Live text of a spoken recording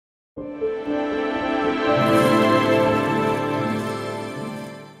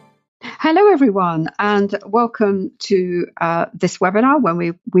Hello, everyone, and welcome to this webinar when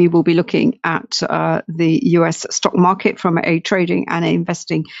we will be looking at the US stock market from a trading and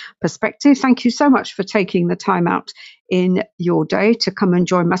investing perspective. Thank you so much for taking the time out in your day to come and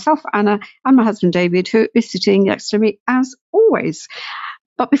join myself, Anna, and my husband, David, who is sitting next to me as always.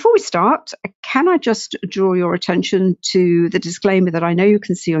 But before we start, can I just draw your attention to the disclaimer that I know you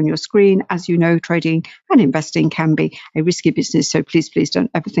can see on your screen? As you know, trading and investing can be a risky business, so please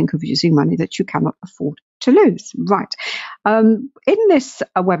don't ever think of using money that you cannot afford to lose. Right. In this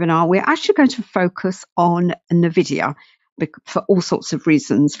webinar, we're actually going to focus on Nvidia for all sorts of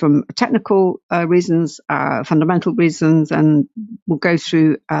reasons, from technical reasons, fundamental reasons, and we'll go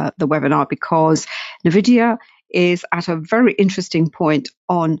through the webinar because Nvidia is at a very interesting point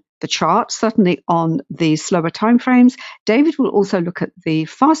on the chart, certainly on the slower timeframes. David will also look at the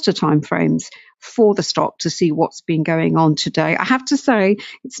faster timeframes for the stock to see what's been going on today. I have to say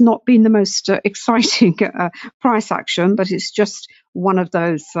it's not been the most exciting price action, but it's just one of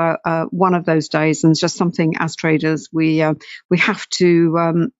those days, and it's just something as traders we have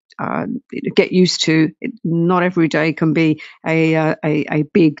to get used to. Not every day can be a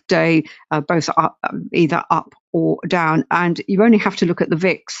big day, both up, either up or down, and you only have to look at the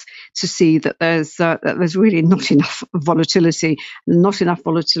VIX to see that there's really not enough volatility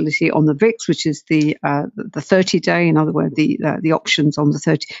on the VIX, which is the 30-day, in other words, the options on the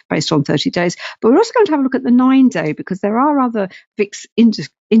 30 based on 30 days. But we're also going to have a look at the 9-day because there are other VIX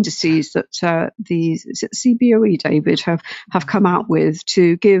indices that the CBOE, David, have come out with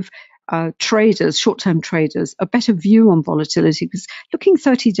to give traders, short-term traders, a better view on volatility, because looking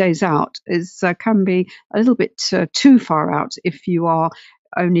 30 days out can be a little bit too far out if you are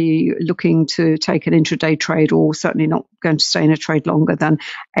only looking to take an intraday trade, or certainly not going to stay in a trade longer than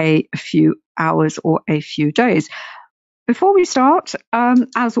a few hours or a few days. Before we start,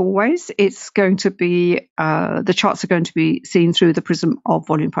 as always, it's going to be the charts are going to be seen through the prism of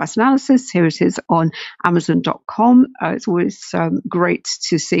volume price analysis. Here it is on Amazon.com. It's always great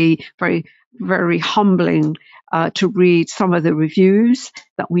to see, very, very humbling to read some of the reviews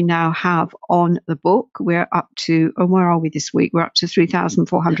that we now have on the book. We're up to, where are we this week? We're up to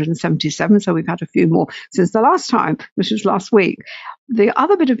 3,477. So we've had a few more since the last time, which was last week. The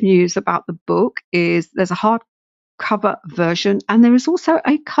other bit of news about the book is there's a hard cover version and there is also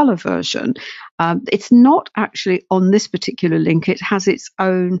a color version. It's not actually on this particular link. It has its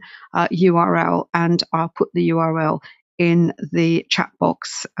own URL, and I'll put the URL in the chat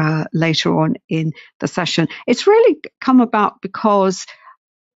box later on in the session. It's really come about because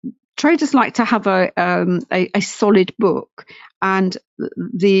traders like to have a solid book, and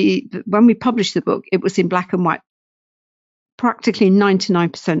when we published the book, it was in black and white. Practically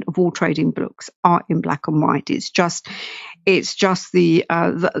 99% of all trading books are in black and white. It's just the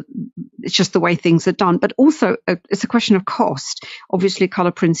way things are done. But also, it's a question of cost. Obviously,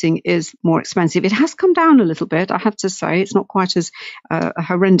 color printing is more expensive. It has come down a little bit, I have to say. It's not quite as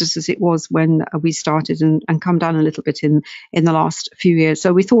horrendous as it was when we started, and come down a little bit in the last few years.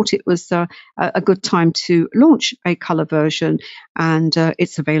 So we thought it was a good time to launch a color version, and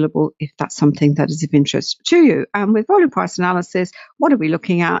it's available if that's something that is of interest to you. And with volume price analysis, what are we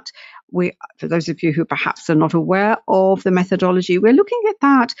looking at? For those of you who perhaps are not aware of the methodology, we're looking at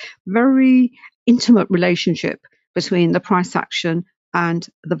that very intimate relationship between the price action and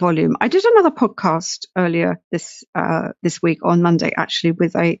the volume. I did another podcast earlier this week on Monday, actually,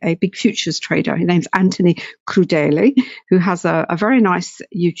 with a big futures trader. His name's Anthony Crudele, who has a very nice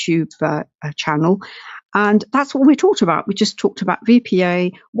YouTube channel. And that's what we talked about. We just talked about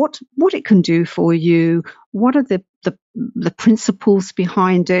VPA, what it can do for you, what are the principles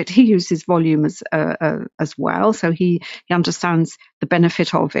behind it. He uses volume as well, so he understands the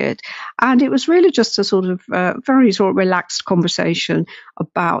benefit of it. And it was really just a sort of very sort of relaxed conversation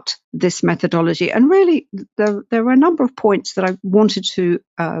about this methodology. And really, there were a number of points that I wanted to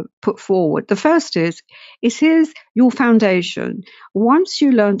put forward. The first is here's your foundation. Once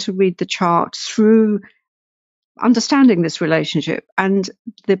you learn to read the chart through understanding this relationship and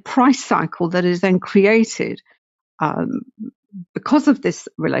the price cycle that is then created because of this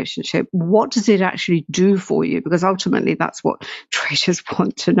relationship, what does it actually do for you? Because ultimately that's what traders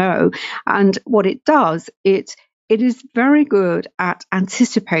want to know. And what it does, it is very good at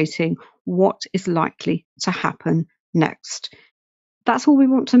anticipating what is likely to happen next. That's all we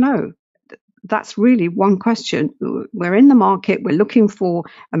want to know. That's really one question. We're in the market. We're looking for,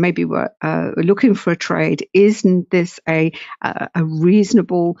 maybe we're looking for a trade. Isn't this a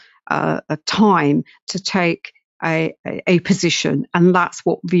reasonable time to take a position? And that's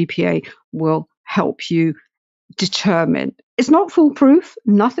what VPA will help you determine. It's not foolproof.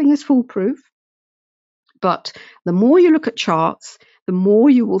 Nothing is foolproof. But the more you look at charts, the more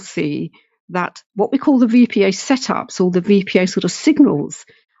you will see that what we call the VPA setups, or the VPA sort of signals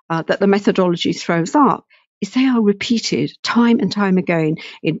that the methodology throws up, is they are repeated time and time again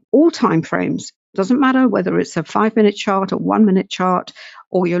in all time frames. Doesn't matter whether it's a 5-minute chart, a 1-minute chart,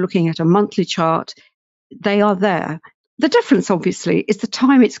 or you're looking at a monthly chart, they are there. The difference, obviously, is the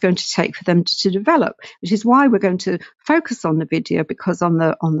time it's going to take for them to develop, which is why we're going to focus on Nvidia, because on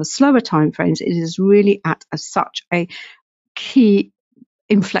the slower time frames, it is really at such a key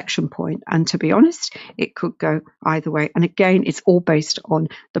inflection point. And to be honest, it could go either way. And again, it's all based on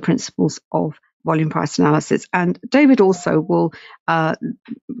the principles of volume price analysis. And David also will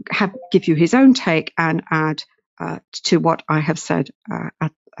give you his own take and add to what I have said,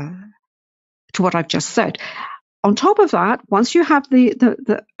 to what I've just said. On top of that, once you have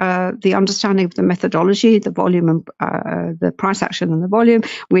the understanding of the methodology, the volume and the price action and the volume,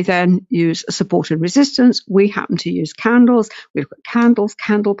 we then use support and resistance. We happen to use candles. We look at candles,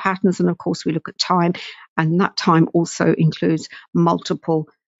 candle patterns, and of course we look at time. And that time also includes multiple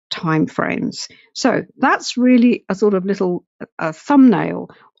time frames. So that's really a sort of little thumbnail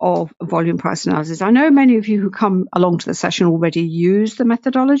of volume price analysis. I know many of you who come along to the session already use the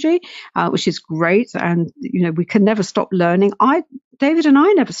methodology, which is great. And, we can never stop learning. David and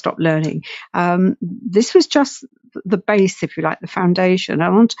I never stopped learning. This was just the base, if you like, the foundation.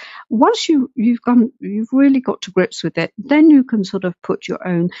 And once you've really got to grips with it, then you can sort of put your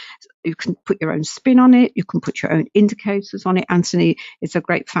own spin on it. You can put your own indicators on it. Anthony is a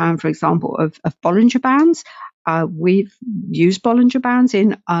great fan, for example, of Bollinger Bands. We've used Bollinger Bands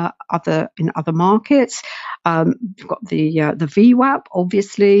in other markets. We've got the VWAP,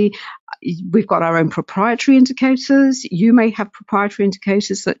 obviously. We've got our own proprietary indicators. You may have proprietary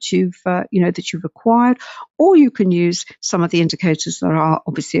indicators that you've acquired, or you can use some of the indicators that are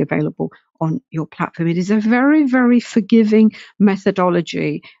obviously available on your platform. It is a very, very forgiving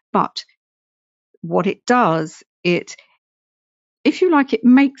methodology, but what it does, it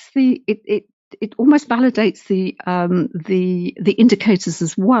makes it almost validates the indicators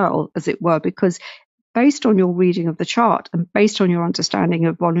as well, as it were, because based on your reading of the chart and based on your understanding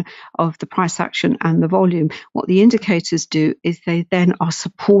of volume, of the price action and the volume, what the indicators do is they then are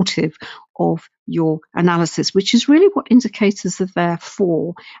supportive of your analysis, which is really what indicators are there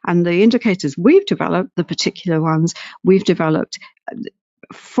for. And the indicators we've developed, the particular ones we've developed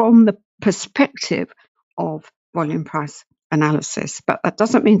from the perspective of volume price analysis. But that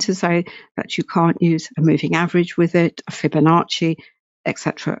doesn't mean to say that you can't use a moving average with it, a Fibonacci,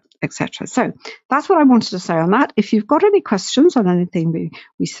 etc., etc. So that's what I wanted to say on that. If you've got any questions on anything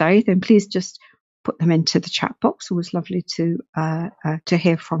we say, then please just put them into the chat box. Always lovely to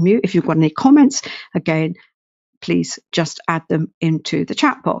hear from you. If you've got any comments, again, please just add them into the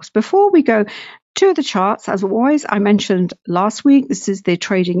chat box. Before we go to the charts, as always, I mentioned last week, this is the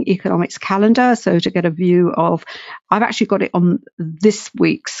trading economics calendar. So to get a view of, I've actually got it on next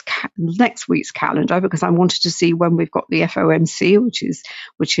week's calendar, because I wanted to see when we've got the FOMC,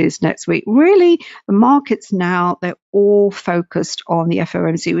 which is next week. Really, the markets now, they're all focused on the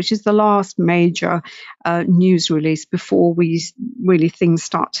FOMC, which is the last major news release before things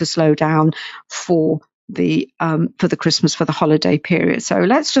start to slow down for the holiday period. So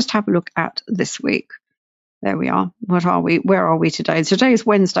let's just have a look at this week. There we are. What are we? Where are we today? Today is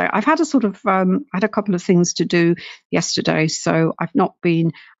Wednesday. I've had had a couple of things to do yesterday, so I've not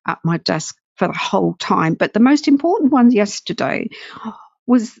been at my desk for the whole time. But the most important one yesterday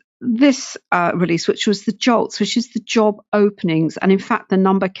was this release, which was the JOLTS, which is the job openings. And in fact, the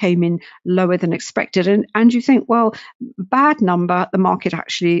number came in lower than expected. And you think, well, bad number, the market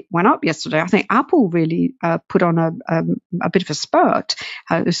actually went up yesterday. I think Apple really put on a bit of a spurt.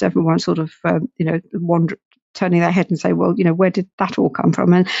 As everyone sort of, turning their head and say, well, where did that all come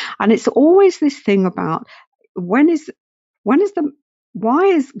from? And it's always this thing about why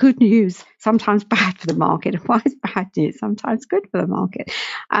is good news sometimes bad for the market, and why is bad news sometimes good for the market?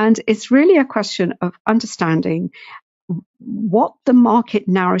 And it's really a question of understanding what the market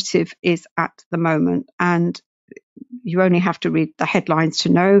narrative is at the moment. And you only have to read the headlines to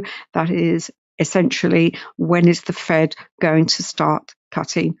know that is essentially, when is the Fed going to start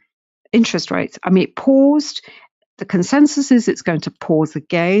cutting interest rates? I mean, it paused. The consensus is it's going to pause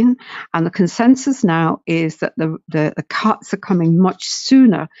again, and the consensus now is that the cuts are coming much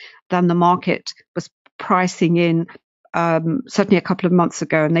sooner than the market was pricing in, certainly a couple of months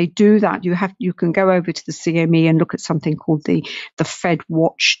ago. And they do that. You can go over to the CME and look at something called the Fed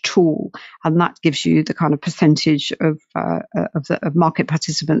Watch tool, and that gives you the kind of percentage of market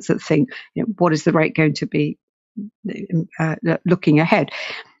participants that think, what is the rate going to be looking ahead.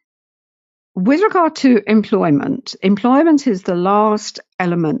 With regard to employment is the last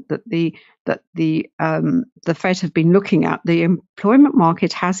element that the Fed have been looking at. The employment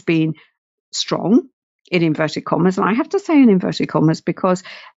market has been strong, in inverted commas, and I have to say in inverted commas because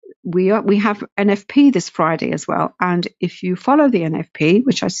we have NFP this Friday as well. And if you follow the NFP,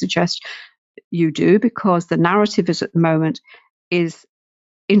 which I suggest you do, because the narrative is at the moment is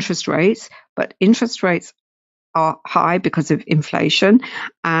interest rates, but interest rates are high because of inflation.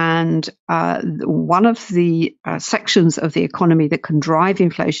 And one of the sections of the economy that can drive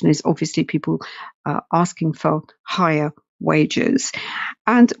inflation is obviously people asking for higher wages.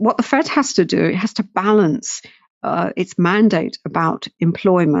 And what the Fed has to do, it has to balance its mandate about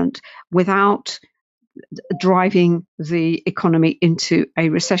employment without driving the economy into a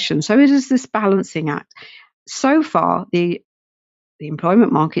recession. So it is this balancing act. So far, the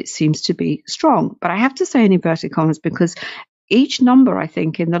employment market seems to be strong. But I have to say in inverted commas because each number, I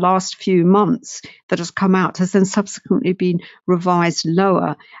think, in the last few months that has come out has then subsequently been revised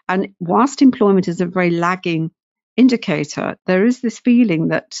lower. And whilst employment is a very lagging indicator, there is this feeling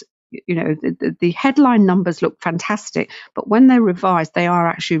that the headline numbers look fantastic, but when they're revised, they are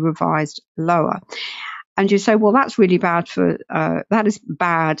actually revised lower. And you say, well, that's really bad that is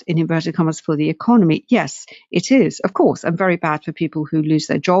bad in inverted commas for the economy. Yes, it is, of course, and very bad for people who lose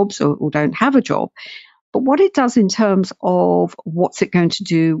their jobs or don't have a job. But what it does in terms of what's it going to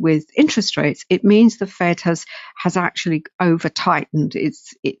do with interest rates, it means the Fed has actually over tightened.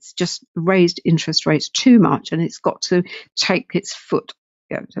 It's just raised interest rates too much, and it's got to take its foot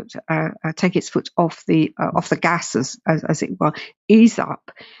off the gas as it were, ease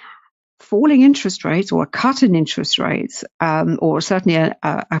up. Falling interest rates or a cut in interest rates, or certainly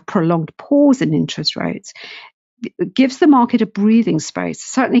a prolonged pause in interest rates, gives the market a breathing space.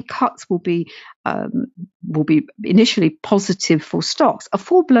 Certainly cuts will be initially positive for stocks. A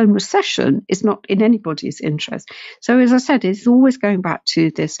full-blown recession is not in anybody's interest. So as I said, it's always going back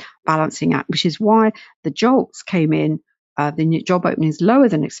to this balancing act, which is why the jolts came in. The new job openings lower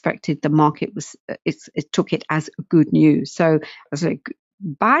than expected. The market it took it as good news. So as a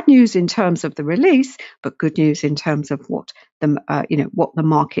bad news in terms of the release, but good news in terms of what the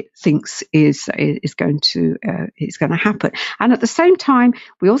market thinks is going to happen. And at the same time,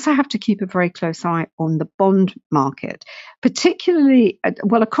 we also have to keep a very close eye on the bond market, particularly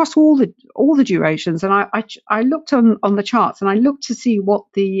across all the durations. And I looked on the charts and I looked to see what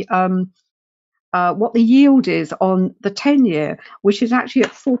the yield is on the 10-year, which is actually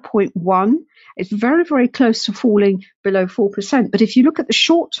at 4.1. It's very, very close to falling below 4%. But if you look at the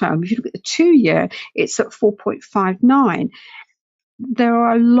short term, if you look at the 2-year, it's at 4.59.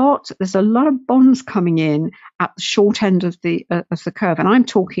 There's a lot of bonds coming in at the short end of the curve, and I'm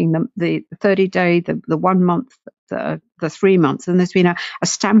talking the 30-day, the 1 month, the 3 months, and there's been a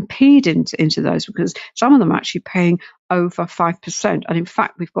stampede into those because some of them are actually paying over 5%. And in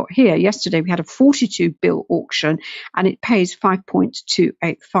fact, we've got here yesterday we had a 42 bill auction, and it pays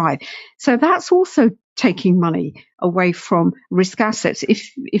 5.285. So that's also taking money away from risk assets.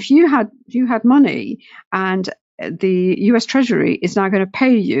 If you had money and the US Treasury is now going to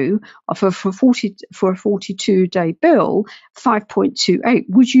pay you for a 42-day bill 5.28.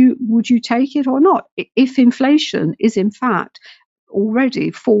 Would you take it or not? If inflation is in fact already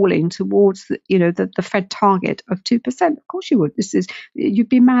falling towards the Fed target of 2%, of course you would. You'd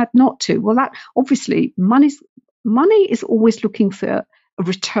be mad not to. Well, that obviously money is always looking for a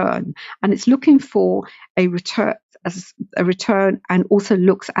return, and it's looking for a return and also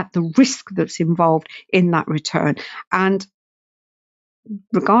looks at the risk that's involved in that return. And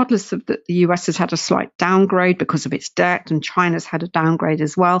regardless of that, the US has had a slight downgrade because of its debt, and China's had a downgrade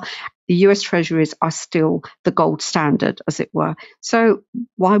as well. The US Treasuries are still the gold standard, as it were. So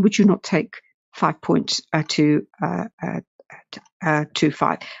why would you not take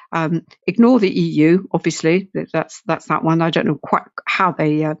 5.25? Ignore the EU, obviously. That's that one. I don't know quite how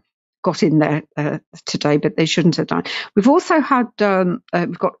they got in there today, but they shouldn't have done. We've also had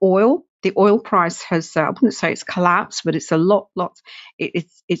we've got oil. The oil price has I wouldn't say it's collapsed, but it's a lot.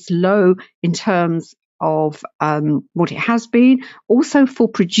 It's low in terms of what it has been. Also for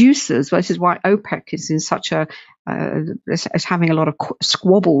producers, this is why OPEC is in such is having a lot of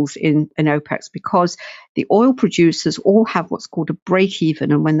squabbles in OPEC, because the oil producers all have what's called a break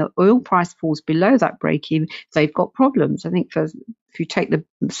even, and when the oil price falls below that break even, they've got problems. I think if you take the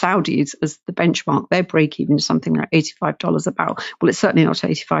Saudis as the benchmark, their break even is something like $85 a barrel. Well, it's certainly not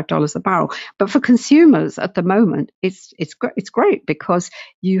 $85 a barrel, but for consumers at the moment, it's great because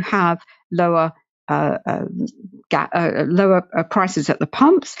you have lower lower prices at the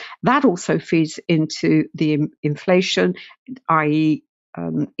pumps. That also feeds into the inflation, i.e.,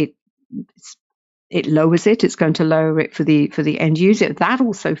 it lowers it. It's going to lower it for the end user. That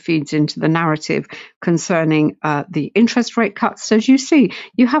also feeds into the narrative concerning the interest rate cuts. So as you see,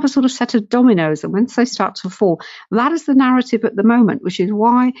 you have a sort of set of dominoes, and once they start to fall, that is the narrative at the moment, which is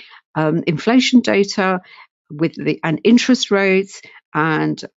why inflation data and interest rates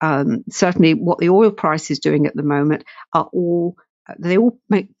and certainly what the oil price is doing at the moment are all they're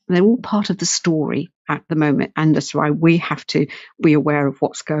all part of the story at the moment, and that's why we have to be aware of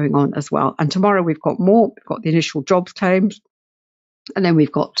what's going on as well. And tomorrow we've got the initial jobs claims, and then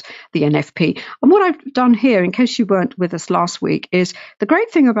we've got the NFP. And what I've done here, in case you weren't with us last week, is the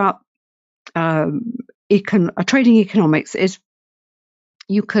great thing about trading economics is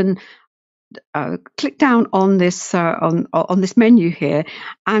you can click down on this menu here,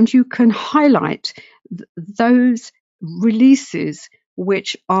 and you can highlight those releases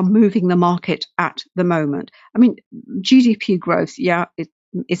which are moving the market at the moment. I mean, GDP growth,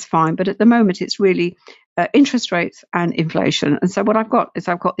 it's fine, but at the moment it's really interest rates and inflation. And so what I've got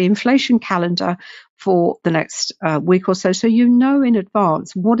the inflation calendar for the next week or so. So you know in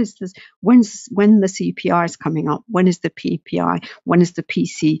advance when the CPI is coming up, when is the PPI, when is the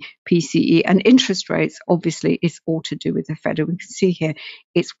PCE, and interest rates obviously is all to do with the Fed. And we can see here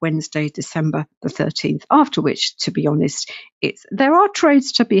it's Wednesday, December the 13th, after which, to be honest, there are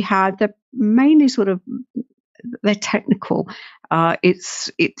trades to be had. They're mainly they're technical.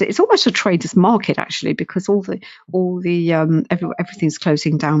 It's almost a trader's market actually, because everything's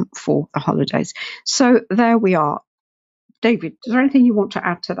closing down for the holidays. So there we are. David, is there anything you want to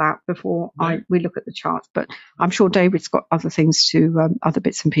add to that before we look at the charts? But I'm sure David's got other things other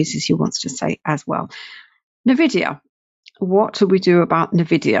bits and pieces he wants to say as well. Nvidia. What do we do about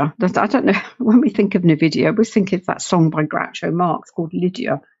Nvidia? I don't know. When we think of Nvidia, we think of that song by Groucho Marx called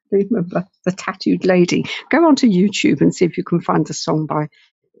Lydia. Do you remember the tattooed lady? Go onto YouTube and see if you can find the song by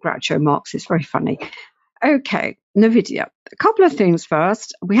Groucho Marx. It's very funny. Okay, Nvidia. A couple of things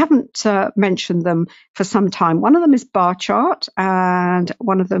first. We haven't mentioned them for some time. One of them is bar chart, and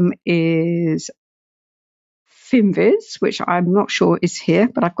one of them is FinViz, which I'm not sure is here,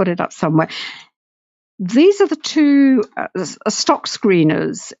 but I've got it up somewhere. These are the two stock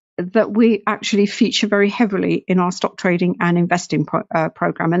screeners that we actually feature very heavily in our stock trading and investing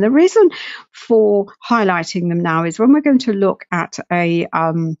program. And the reason for highlighting them now is when we're going to look at a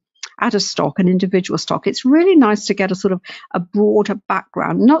stock, an individual stock, it's really nice to get a sort of a broader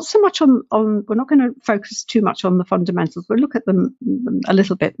background. Not so much on we're not going to focus too much on the fundamentals. We'll look at them a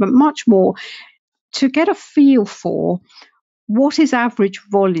little bit, but much more to get a feel for what is average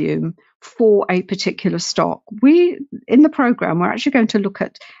volume for a particular stock. In the program, we're actually going to look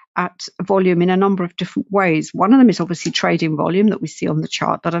at volume in a number of different ways. One of them is obviously trading volume that we see on the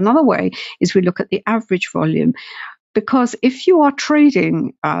chart, but another way is we look at the average volume. Because if you are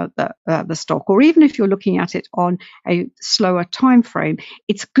trading the stock, or even if you're looking at it on a slower time frame,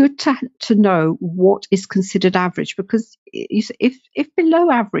 it's good to know what is considered average. Because if below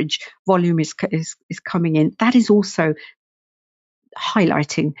average volume is coming in, that is also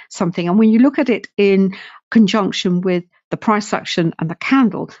highlighting something. And when you look at it in conjunction with the price action and the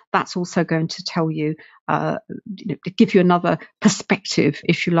candle, that's also going to tell you, to give you another perspective,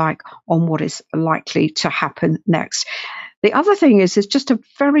 if you like, on what is likely to happen next. The other thing is just a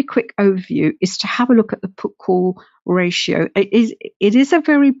very quick overview, is to have a look at the put-call ratio. It is a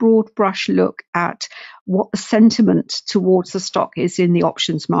very broad brush look at what the sentiment towards the stock is in the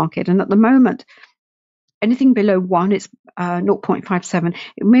options market. And at the moment, anything below 1, it's 0.57.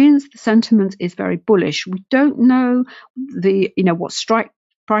 It means the sentiment is very bullish. We don't know what strike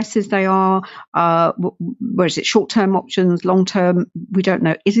prices they are. Where is it? Short-term options, long-term? We don't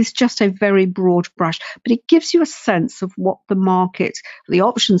know. It is just a very broad brush, but it gives you a sense of what the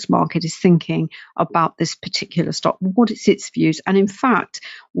options market is thinking about this particular stock. What is its views? And in fact,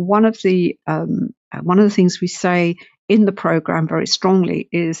 one of the things we say in the program very strongly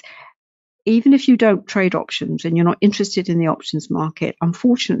is, even if you don't trade options and you're not interested in the options market,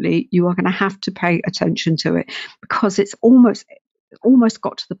 unfortunately, you are going to have to pay attention to it, because it's almost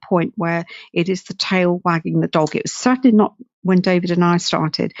got to the point where it is the tail wagging the dog. It was certainly not when David and I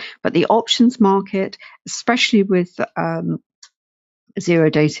started, but the options market, especially with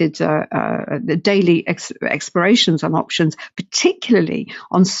zero-dated the daily expirations on options, particularly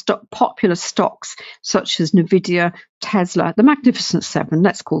on popular stocks such as Nvidia, Tesla, the Magnificent Seven,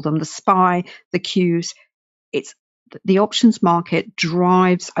 let's call them, the SPY, the Qs. The options market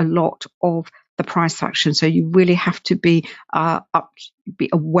drives a lot of the price action. So you really have to be be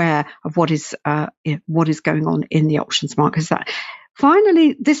aware of what is going on in the options market.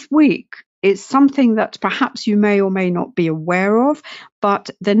 Finally, this week is something that perhaps you may or may not be aware of,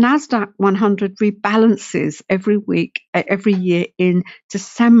 but the Nasdaq 100 rebalances every year in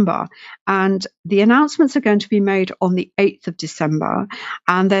December, and the announcements are going to be made on the 8th of December,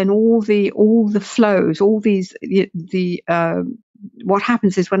 and then all the flows, what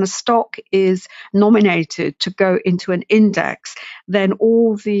happens is when a stock is nominated to go into an index, then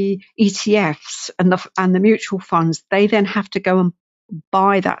all the ETFs and the mutual funds, they then have to go and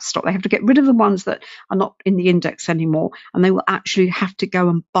buy that stock. They have to get rid of the ones that are not in the index anymore, and they will actually have to go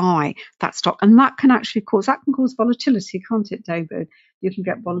and buy that stock. And that can cause volatility, can't it, David? You can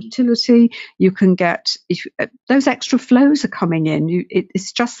get volatility. You can get, if those extra flows are coming in,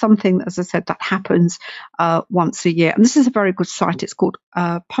 it's just something, as I said, that happens once a year. And this is a very good site. It's called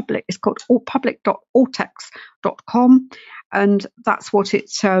Public. It's called public.ortex.com, and that's what it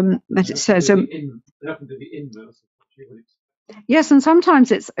says. Yes, and sometimes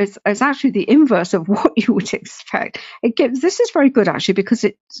it's actually the inverse of what you would expect. This is very good actually, because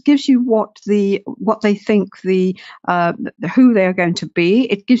it gives you what they think who they are going to be.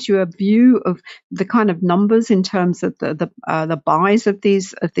 It gives you a view of the kind of numbers in terms of the buys of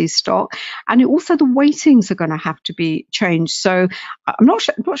these stock, and also the weightings are going to have to be changed. So I'm not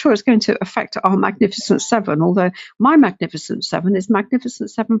sure it's going to affect our Magnificent Seven, although my Magnificent Seven is Magnificent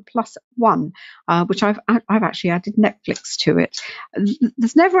 7+1, which I've actually added Netflix to it.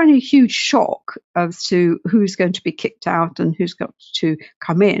 There's never any huge shock as to who's going to be kicked out and who's got to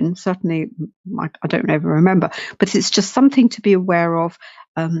come in. Certainly, I don't ever remember, but it's just something to be aware of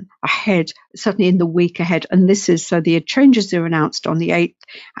ahead, certainly in the week ahead. And so the changes are announced on the 8th,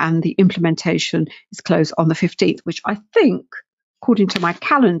 and the implementation is closed on the 15th, which I think, according to my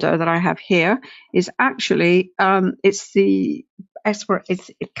calendar that I have here, is actually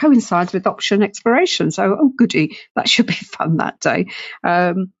it coincides with option expiration. So, oh goody, that should be fun that day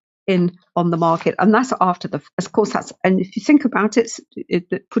on the market. And that's after and if you think about it,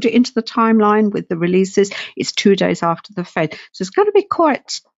 put it into the timeline with the releases, it's 2 days after the Fed. So it's going to be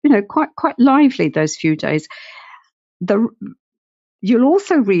quite lively those few days. You'll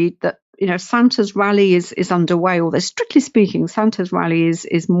also read that Santa's rally is underway, although strictly speaking, Santa's rally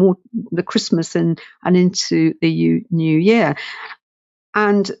is more the Christmas and into the new year.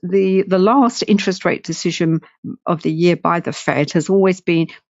 And the last interest rate decision of the year by the Fed has always been,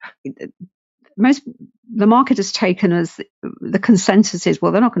 the market has taken as the consensus is,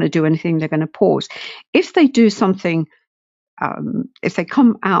 well, they're not going to do anything, they're going to pause. If they do something, if they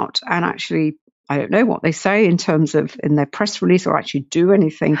come out and actually, I don't know what they say in terms of in their press release, or actually do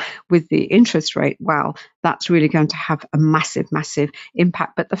anything with the interest rate, well, that's really going to have a massive, massive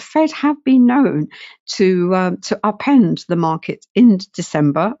impact. But the Fed have been known to upend the market in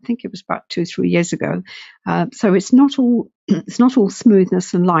December. I think it was about 2-3 years ago. So it's not all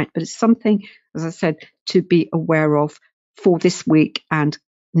smoothness and light, but it's something, as I said, to be aware of for this week and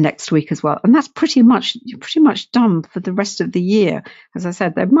next week as well. And that's pretty much done for the rest of the year. As I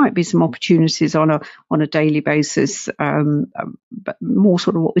said, there might be some opportunities on a daily basis, but more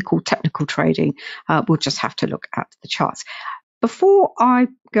sort of what we call technical trading. We'll just have to look at the charts. Before I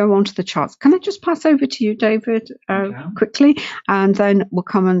go on to the charts, can I just pass over to you, David, quickly, and then we'll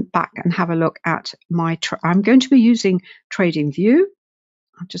come back and have a look at I'm going to be using TradingView.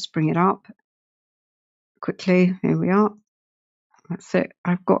 I'll just bring it up quickly. Here we are. That's it.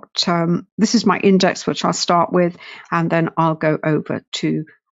 I've got, this is my index, which I'll start with, and then I'll go over to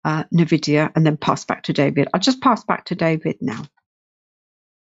Nvidia and then pass back to David. I'll just pass back to David now.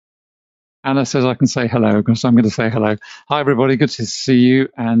 Anna says I can say hello, so I'm going to say hello. Hi, everybody. Good to see you,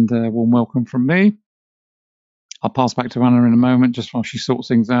 and warm welcome from me. I'll pass back to Anna in a moment, just while she sorts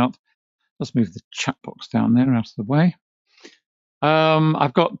things out. Let's move the chat box down there out of the way.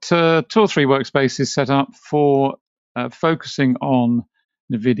 I've got 2 or 3 workspaces set up for focusing on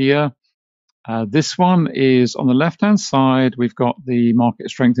Nvidia. This one is on the left-hand side. We've got the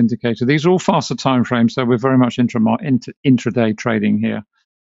market strength indicator. These are all faster time frames, so we're very much intraday trading here.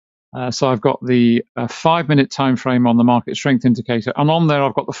 So I've got the 5-minute time frame on the market strength indicator, and on there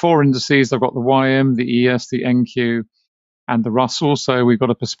I've got the 4 indices. I've got the YM, the ES, the NQ, and the Russell. So we've got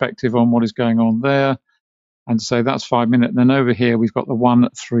a perspective on what is going on there. And so that's 5 minute. And then over here, we've got the 1,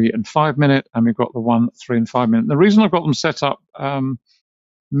 3, and 5 minute, and we've got the 1, 3, and 5 minute. The reason I've got them set up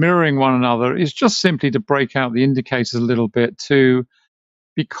mirroring one another is just simply to break out the indicators a little bit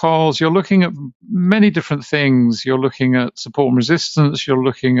because you're looking at many different things. You're looking at support and resistance. You're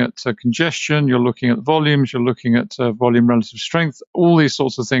looking at congestion. You're looking at volumes. You're looking at volume relative strength, all these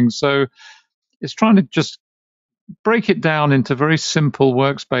sorts of things. So it's trying to just break it down into very simple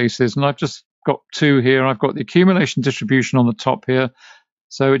workspaces. And I've just got two here. I've got the accumulation distribution on the top here.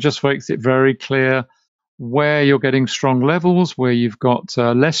 So it just makes it very clear where you're getting strong levels, where you've got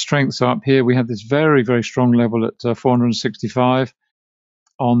less strength. So up here, we have this very, very strong level at 465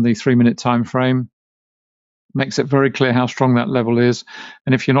 on the 3-minute time frame. Makes it very clear how strong that level is.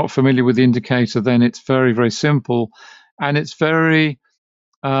 And if you're not familiar with the indicator, then it's very, very simple. And it's very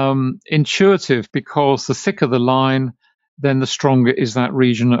intuitive, because the thicker the line, then the stronger is that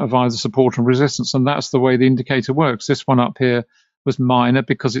region of either support and resistance. And that's the way the indicator works. This one up here was minor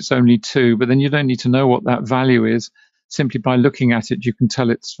because it's only 2, but then you don't need to know what that value is. Simply by looking at it, you can tell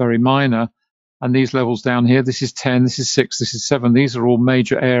it's very minor. And these levels down here, this is 10, this is 6, this is 7. These are all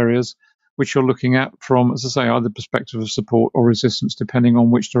major areas which you're looking at from, as I say, either perspective of support or resistance, depending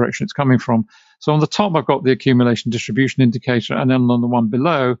on which direction it's coming from. So on the top, I've got the accumulation distribution indicator, and then on the one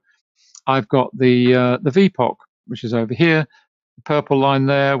below, I've got the VPOC, which is over here. The purple line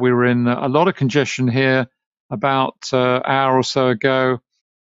there, we were in a lot of congestion here about an hour or so ago,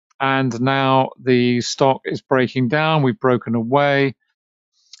 and now the stock is breaking down. We've broken away,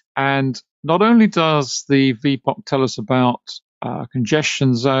 and not only does the VPOC tell us about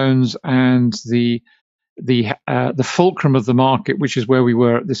congestion zones and the fulcrum of the market, which is where we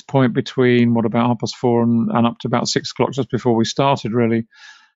were at this point between about 4:30 and up to about 6 o'clock, just before we started, really.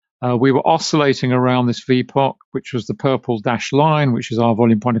 We were oscillating around this VPOC, which was the purple dashed line, which is our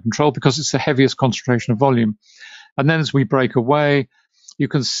volume point of control, because it's the heaviest concentration of volume. And then as we break away, you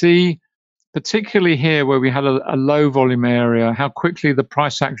can see, particularly here where we had a low volume area, how quickly the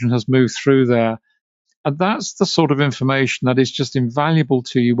price action has moved through there. And that's the sort of information that is just invaluable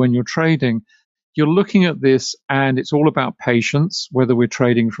to you when you're trading. You're looking at this, and it's all about patience, whether we're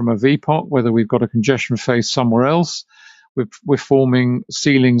trading from a VPOC, whether we've got a congestion phase somewhere else. We're forming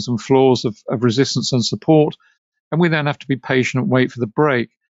ceilings and floors of resistance and support, and we then have to be patient and wait for the break.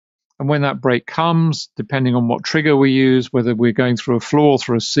 And when that break comes, depending on what trigger we use, whether we're going through a floor,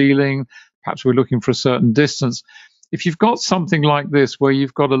 through a ceiling, perhaps we're looking for a certain distance. If you've got something like this where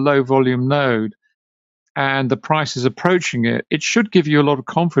you've got a low volume node and the price is approaching it, it should give you a lot of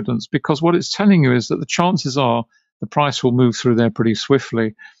confidence, because what it's telling you is that the chances are the price will move through there pretty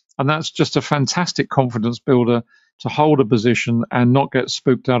swiftly. And that's just a fantastic confidence builder to hold a position and not get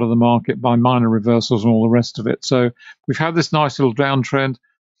spooked out of the market by minor reversals and all the rest of it. So we've had this nice little downtrend.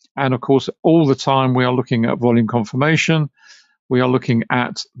 And of course, all the time we are looking at volume confirmation. We are looking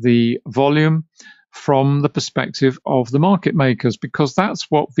at the volume from the perspective of the market makers, because that's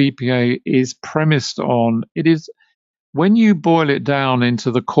what VPA is premised on. It is, when you boil it down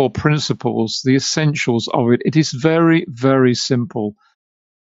into the core principles, the essentials of it, it is very, very simple.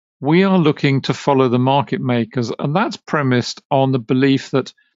 We are looking to follow the market makers, and that's premised on the belief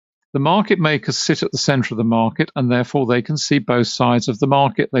that the market makers sit at the center of the market, and therefore they can see both sides of the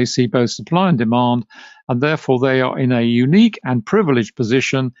market. They see both supply and demand, and therefore they are in a unique and privileged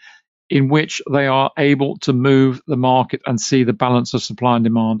position in which they are able to move the market and see the balance of supply and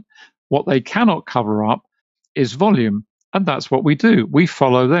demand. What they cannot cover up is volume, and that's what we do. We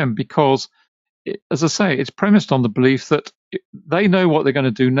follow them because, as I say, it's premised on the belief that they know what they're going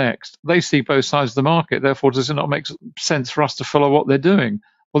to do next. They see both sides of the market. Therefore, does it not make sense for us to follow what they're doing?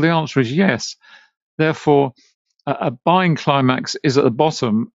 Well, the answer is yes. Therefore, a buying climax is at the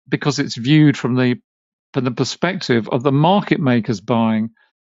bottom because it's viewed from the perspective of the market makers buying.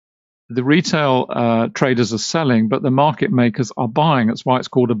 The retail traders are selling, but the market makers are buying. That's why it's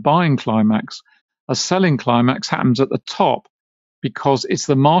called a buying climax. A selling climax happens at the top because it's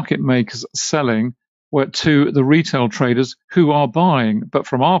the market makers selling to the retail traders who are buying. But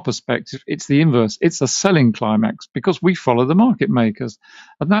from our perspective, it's the inverse. It's a selling climax because we follow the market makers.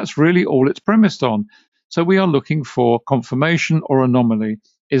 And that's really all it's premised on. So we are looking for confirmation or anomaly.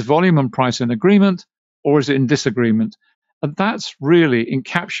 Is volume and price in agreement, or is it in disagreement? And that's really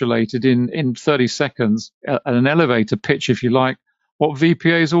encapsulated in 30 seconds, an elevator pitch, if you like, what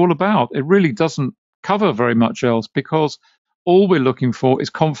VPA is all about. It really doesn't cover very much else, because all we're looking for is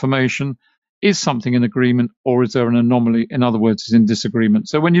confirmation. Is something in agreement, or is there an anomaly? In other words, is in disagreement.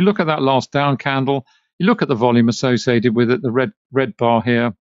 So when you look at that last down candle, you look at the volume associated with it, the red bar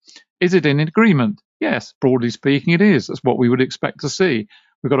here. Is it in agreement? Yes, broadly speaking, it is. That's what we would expect to see.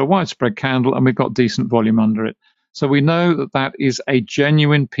 We've got a widespread candle and we've got decent volume under it. So we know that that is a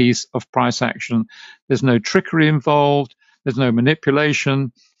genuine piece of price action. There's no trickery involved, there's no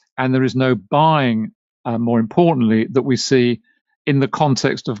manipulation, and there is no buying, more importantly, that we see in the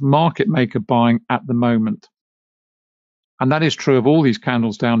context of market maker buying at the moment. And that is true of all these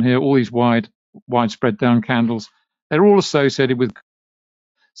candles down here, all these widespread down candles. They're all associated with.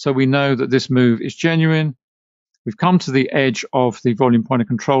 So we know that this move is genuine. We've come to the edge of the volume point of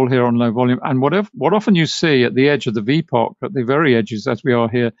control here on low volume. And what often you see at the edge of the VPOC, at the very edges as we are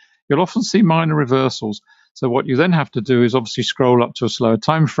here, you'll often see minor reversals. So what you then have to do is obviously scroll up to a slower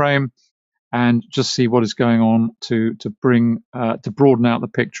time frame and just see what is going on to broaden out the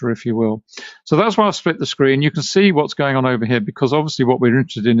picture, if you will. So that's why I've split the screen. You can see what's going on over here, because obviously what we're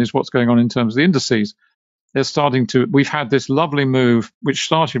interested in is what's going on in terms of the indices. We've had this lovely move, which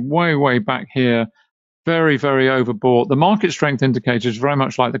started way back here, very overbought. The market strength indicator is very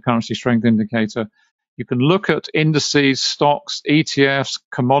much like the currency strength indicator. You can look at indices, stocks, ETFs,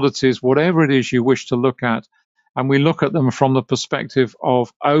 commodities, whatever it is you wish to look at, and we look at them from the perspective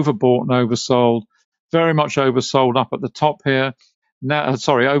of overbought and oversold. Very much oversold up at the top here.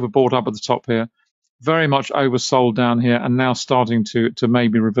 Overbought up at the top here. Very much oversold down here, and now starting to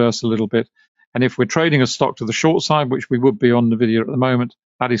maybe reverse a little bit. And if we're trading a stock to the short side, which we would be on Nvidia at the moment,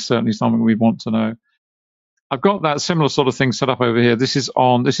 that is certainly something we'd want to know. I've got that similar sort of thing set up over here. This is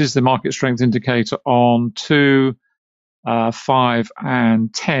the market strength indicator on 2, 5,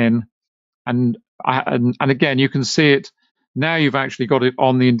 and 10, and again you can see it now. You've actually got it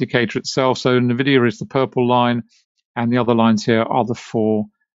on the indicator itself. So Nvidia is the purple line, and the other lines here are the 4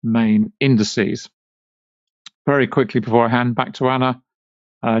 main indices. Very quickly before I hand back to Anna,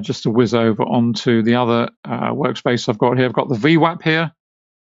 just to whiz over onto the other workspace I've got here. I've got the VWAP here,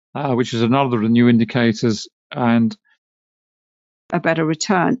 which is another of the new indicators, and a better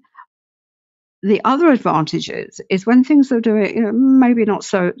return. The other advantage is when things are doing, maybe not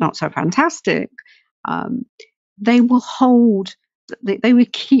so fantastic, they will hold. They will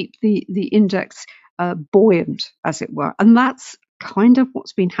keep the index buoyant, as it were, and that's kind of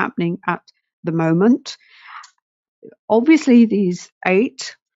what's been happening at the moment. Obviously, these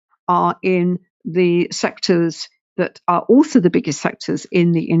 8 are in the sectors that are also the biggest sectors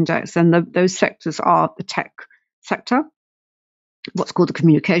in the index, and those sectors are the tech sector, what's called the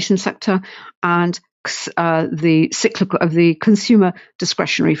communication sector, and the cyclical of the consumer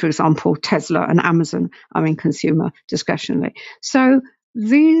discretionary, for example, Tesla and Amazon are in consumer discretionary. So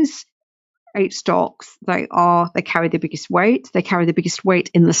these 8 stocks, they carry the biggest weight. They carry the biggest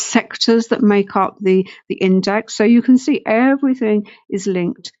weight in the sectors that make up the index. So you can see everything is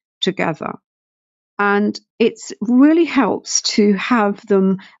linked together. And it really helps to have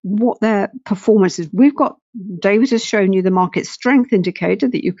them, what their performance is. David has shown you the market strength indicator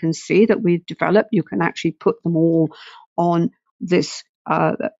that you can see that we've developed. You can actually put them all on this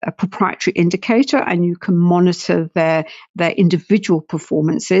a proprietary indicator, and you can monitor their individual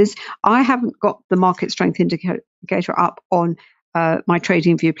performances. I haven't got the market strength indicator up on my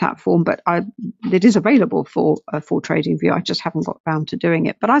TradingView platform, but it is available for TradingView. I just haven't got around to doing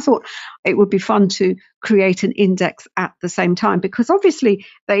it. But I thought it would be fun to create an index at the same time, because obviously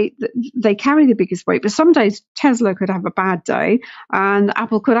they carry the biggest weight. But some days Tesla could have a bad day, and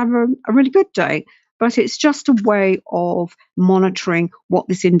Apple could have a really good day. But it's just a way of monitoring what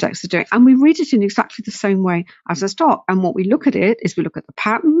this index is doing. And we read it in exactly the same way as a stock. And what we look at it is we look at the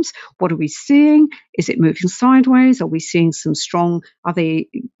patterns. What are we seeing? Is it moving sideways? Are we seeing some strong,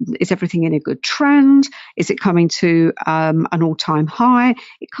 is everything in a good trend? Is it coming to an all-time high?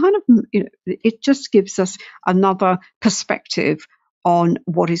 It kind of, it just gives us another perspective on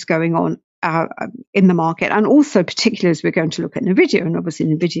what is going on in the market. And also particularly as we're going to look at Nvidia, and obviously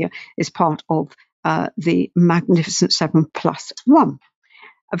Nvidia is part of the Magnificent 7+1.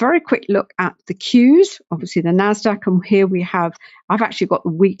 A very quick look at the Qs, obviously the NASDAQ, and here I've actually got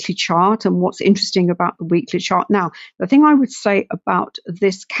the weekly chart. And what's interesting about the weekly chart now, the thing I would say about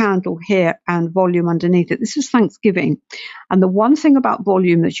this candle here and volume underneath it, this is Thanksgiving. And the one thing about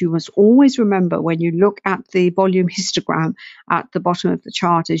volume that you must always remember when you look at the volume histogram at the bottom of the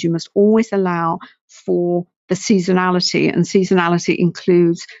chart is you must always allow for the seasonality, and seasonality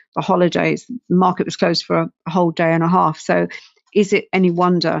includes the holidays. The market was closed for a whole day and a half. So is it any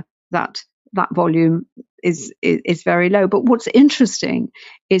wonder that volume is very low? But what's interesting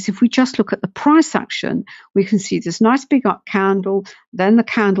is if we just look at the price action, we can see this nice big up candle, then the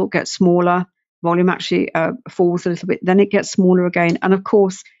candle gets smaller, volume actually falls a little bit, then it gets smaller again. And of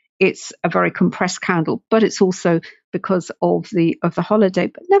course, it's a very compressed candle, but it's also because of the holiday.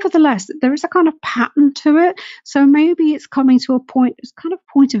 But nevertheless, there is a kind of pattern to it. So maybe it's coming to a point, it's kind of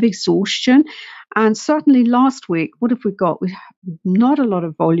point of exhaustion. And certainly last week, what have we got? We have not a lot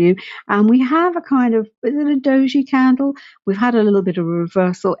of volume, and we have a kind of, is it a doji candle? We've had a little bit of a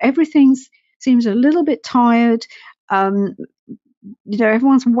reversal. Everything seems a little bit tired.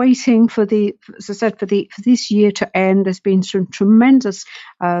 everyone's waiting for as I said, for this year to end. There's been some tremendous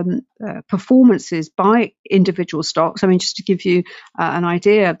performances by individual stocks. I mean, just to give you an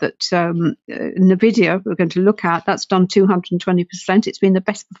idea, that Nvidia we're going to look at, that's done 220%. It's been the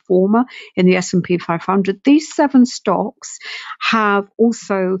best performer in the S&P 500. These 7 stocks have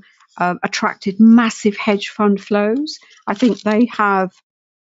also attracted massive hedge fund flows. I think they have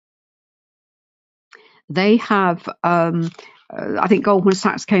I think Goldman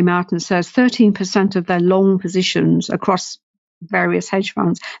Sachs came out and says 13% of their long positions across various hedge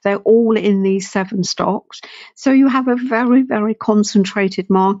funds, they're all in these 7 stocks. So you have a very, very concentrated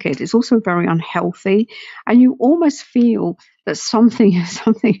market. It's also very unhealthy, and you almost feel that something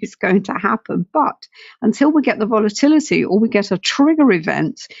is going to happen. But until we get the volatility or we get a trigger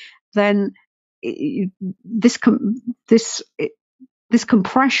event, then this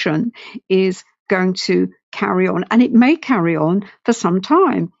compression is going to carry on, and it may carry on for some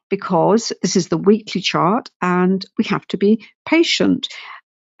time, because this is the weekly chart and we have to be patient.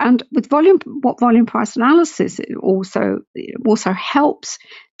 And with volume price analysis, it also helps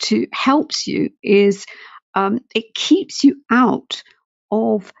you is it keeps you out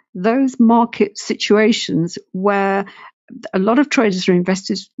of those market situations where a lot of traders or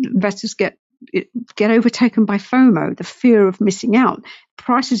investors get overtaken by FOMO, the fear of missing out.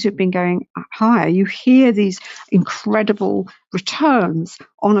 Prices have been going higher. You hear these incredible returns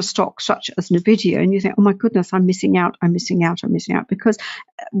on a stock such as Nvidia, and you think, oh my goodness, I'm missing out. Because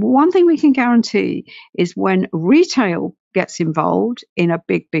one thing we can guarantee is when retail gets involved in a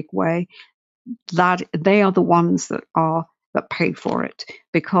big, big way, that they are the ones that pay for it,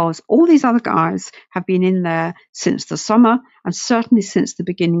 because all these other guys have been in there since the summer and certainly since the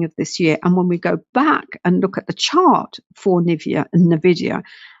beginning of this year. And when we go back and look at the chart for Nvidia,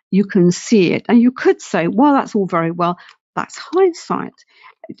 you can see it. And you could say, well, that's all very well. That's hindsight.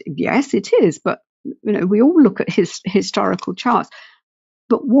 Yes, it is. But we all look at historical charts.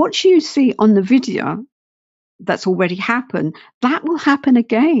 But what you see on Nvidia that's already happened, that will happen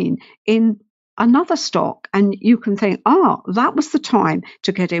again in another stock, and you can think, that was the time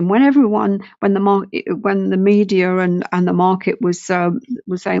to get in, when the media and the market was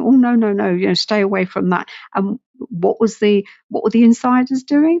saying, oh no, stay away from that. And what were the insiders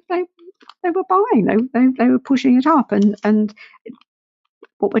doing? They were buying. They were pushing it up, and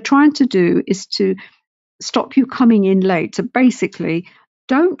what we're trying to do is to stop you coming in late. So basically,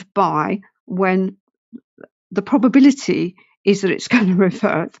 don't buy when the probability is that it's going to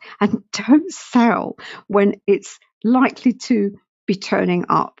reverse, and don't sell when it's likely to be turning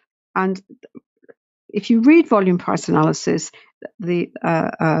up. And if you read volume price analysis, the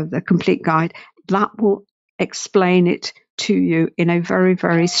complete guide, that will explain it to you in a very,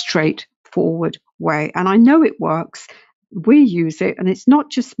 very straightforward way. And I know it works. We use it, and it's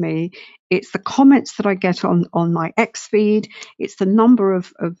not just me. It's the comments that I get on my X feed. It's the number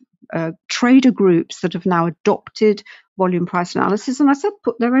of trader groups that have now adopted volume price analysis, and I said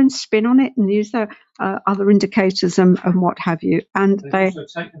put their own spin on it and use their other indicators and what have you. And they've also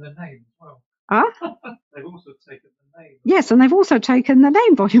taken the name as well. They've also taken the name. Yes, and they've also taken the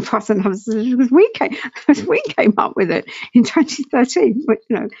name volume price analysis, because we came up with it in 2013. But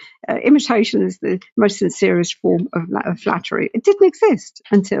imitation is the most sincerest form of flattery. It didn't exist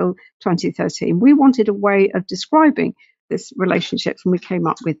until 2013. We wanted a way of describing this relationship, and we came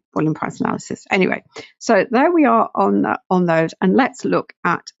up with volume price analysis. Anyway, so there we are on those, and let's look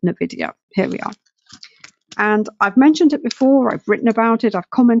at Nvidia. Here we are. And I've mentioned it before, I've written about it, I've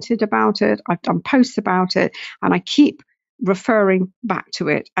commented about it, I've done posts about it, and I keep referring back to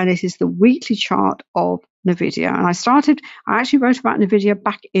it. And it is the weekly chart of Nvidia. And I actually wrote about Nvidia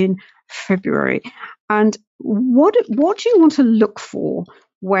back in February. And what do you want to look for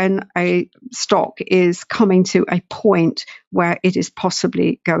when a stock is coming to a point where it is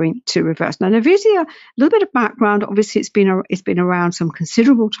possibly going to reverse? Now, Nvidia, a little bit of background. Obviously, it's been around some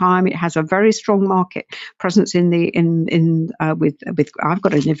considerable time. It has a very strong market presence with I've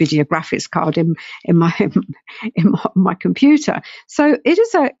got a Nvidia graphics card in my computer. So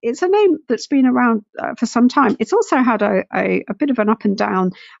it's a name that's been around for some time. It's also had a bit of an up and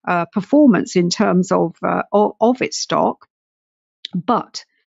down performance in terms of its stock, but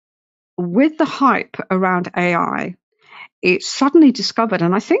with the hype around AI, it suddenly discovered,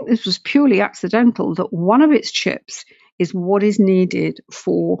 and I think this was purely accidental, that one of its chips is what is needed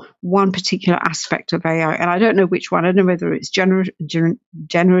for one particular aspect of AI. And I don't know which one. I don't know whether it's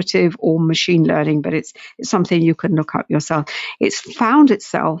generative or machine learning, but it's something you can look up yourself. It's found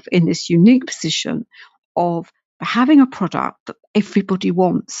itself in this unique position of having a product that everybody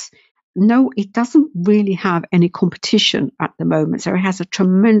wants. no, it doesn't really have any competition at the moment. So it has a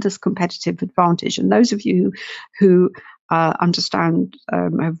tremendous competitive advantage. And those of you who understand,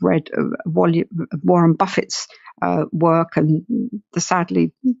 have read Warren Buffett's work and the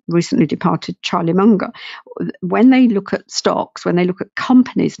sadly recently departed Charlie Munger, when they look at stocks, when they look at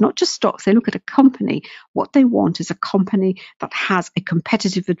companies, not just stocks, they look at a company, what they want is a company that has a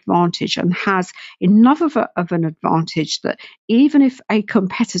competitive advantage and has enough of an advantage that even if a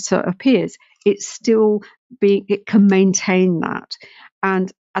competitor appears, it can maintain that.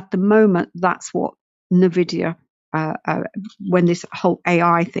 And at the moment, that's what Nvidia, when this whole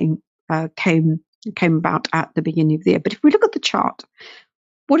AI thing came about at the beginning of the year. But if we look at the chart,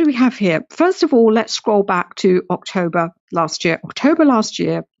 what do we have here? First of all, let's scroll back to October last year.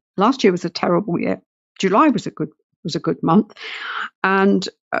 Last year was a terrible year. July was a good month, and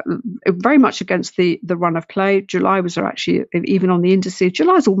very much against the run of play. July was actually, even on the indices,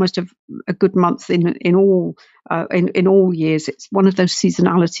 July is almost a good month in all years. It's one of those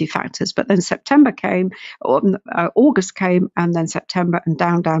seasonality factors. But then September came, August came, and then September, and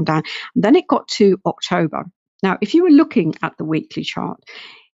down. And then it got to October. Now, if you were looking at the weekly chart,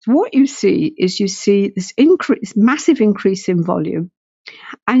 what you see is this massive increase in volume,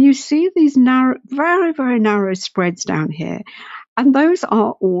 and you see these narrow, very, very narrow spreads down here. And those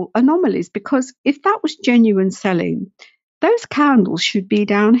are all anomalies, because if that was genuine selling, those candles should be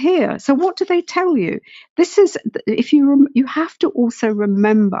down here. So what do they tell you? This is, if you have to also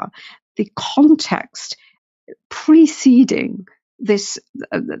remember the context preceding this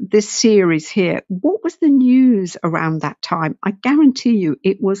series here. What was the news around that time? I guarantee you,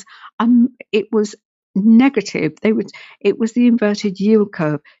 it was negative. It was the inverted yield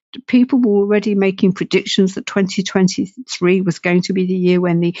curve. People were already making predictions that 2023 was going to be the year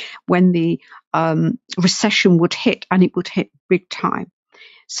when the recession would hit, and it would hit big time.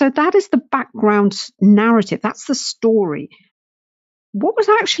 So that is the background narrative. That's the story. What was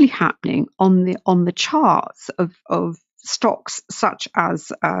actually happening on the charts of stocks such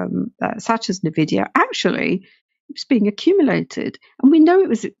as Nvidia? Actually, it was being accumulated, and we know it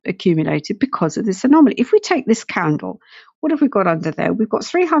was accumulated because of this anomaly. If we take this candle, what have we got under there? We've got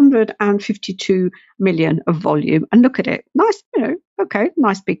 352 million of volume, and look at it. Nice, okay,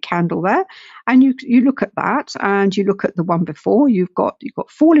 nice big candle there. And you look at that, and you look at the one before. You've got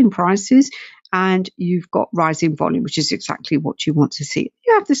falling prices, and you've got rising volume, which is exactly what you want to see.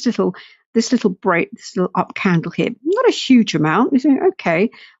 You have this little break, this little up candle here. Not a huge amount. You think,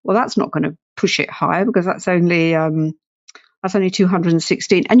 okay, well, that's not going to push it higher, because that's only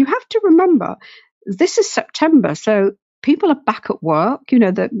 216. And you have to remember, this is September, so people are back at work.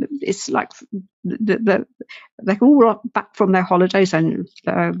 It's like they're all back from their holidays, and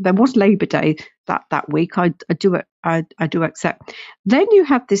there was Labor Day that week. I do accept. Then you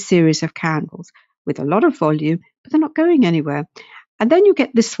have this series of candles with a lot of volume, but they're not going anywhere. And then you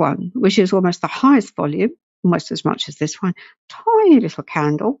get this one, which is almost the highest volume, almost as much as this one. Tiny little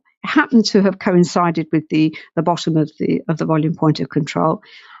candle. It happened to have coincided with the bottom of the volume point of control,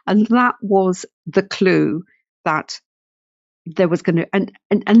 and that was the clue that there was going to, and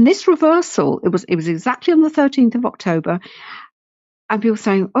this reversal, it was exactly on the 13th of October, and people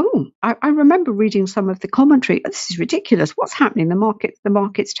saying, oh, I remember reading some of the commentary. This is ridiculous. What's happening? The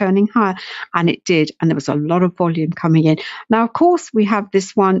market's turning higher. And it did. And there was a lot of volume coming in. Now, of course, we have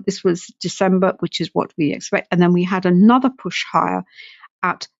this one. This was December, which is what we expect. And then we had another push higher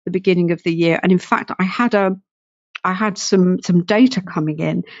at the beginning of the year. And in fact, I had some data coming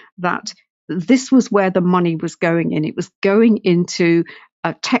in that this was where the money was going in. It was going into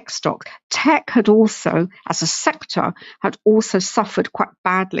tech stock. Tech had also, as a sector, had also suffered quite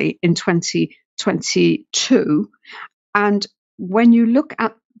badly in 2022. And when you look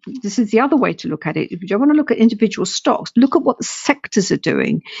at, this is the other way to look at it. If you don't want to look at individual stocks, look at what the sectors are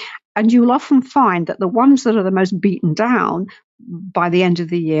doing. And you'll often find that the ones that are the most beaten down by the end of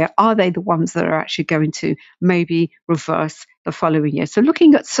the year, are they the ones that are actually going to maybe reverse the following year? So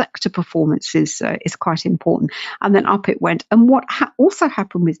looking at sector performance is quite important. And then up it went. And what also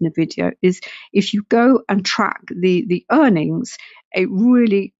happened with Nvidia is, if you go and track the earnings, it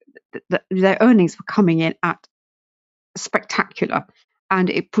really, their earnings were coming in at spectacular, and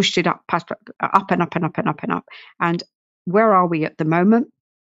it pushed it up and up and up and up and up. And where are we at the moment?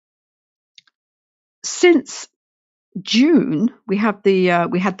 Since June, we had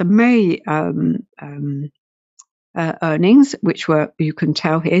the May earnings, which were, you can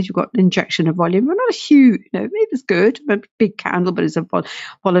tell here, you've got an injection of volume, but not a huge, it was good, a big candle, but it's a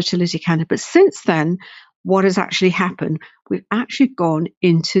volatility candle. But since then, what has actually happened? We've actually gone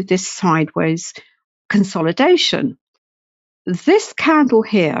into this sideways consolidation. this candle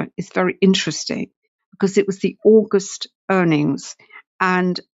here is very interesting because it was the August earnings,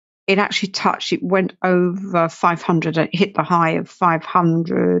 and it actually it went over 500. It hit the high of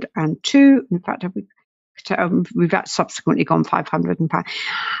 502. In fact, we've subsequently gone 500.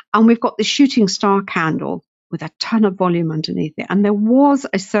 And we've got the shooting star candle with a ton of volume underneath it. And there was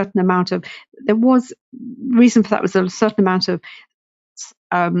a certain amount of reason for that was a certain amount of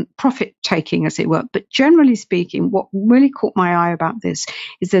profit taking, as it were. But generally speaking, what really caught my eye about this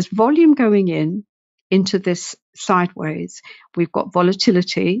is there's volume going into this sideways. We've got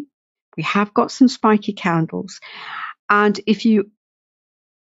volatility. We have got some spiky candles. And if you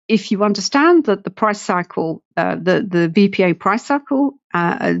understand that the price cycle, the VPA price cycle,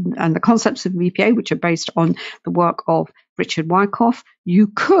 and the concepts of VPA, which are based on the work of Richard Wyckoff,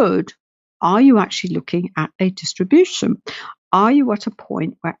 are you actually looking at a distribution? Are you at a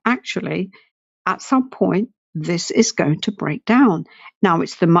point where actually, at some point, this is going to break down? Now,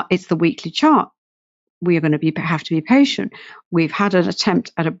 it's the weekly chart. We are going to have to be patient. We've had an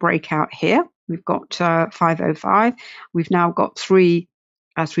attempt at a breakout here. We've got 505. We've now got three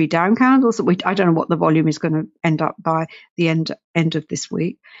down candles. I don't know what the volume is going to end up by the end of this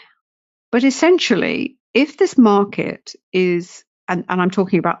week. But essentially, if this market is, and I'm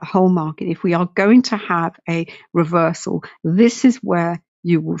talking about the whole market, if we are going to have a reversal, this is where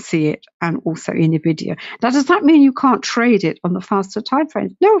you will see it, and also in Nvidia. Now, does that mean you can't trade it on the faster time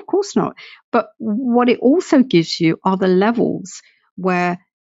frames? No, of course not. But what it also gives you are the levels where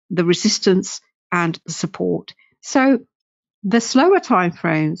the resistance and the support. So the slower time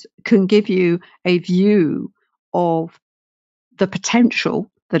frames can give you a view of the potential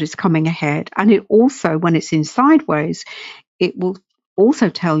that is coming ahead. And it also, when it's in sideways, it will also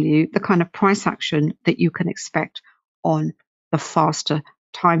tell you the kind of price action that you can expect on the faster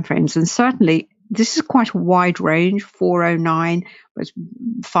timeframes. And certainly this is quite a wide range. 409 was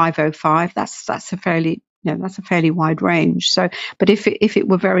 505. That's a fairly wide range. So, but if it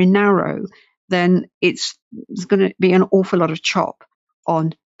were very narrow, then there's going to be an awful lot of chop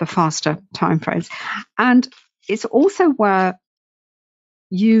on the faster timeframes. And it's also where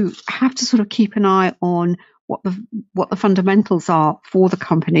you have to sort of keep an eye on what the fundamentals are for the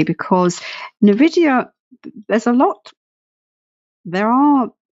company, because Nvidia, there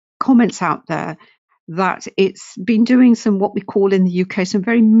are comments out there that it's been doing some, what we call in the UK, some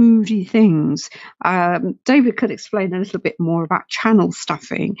very moody things. David could explain a little bit more about channel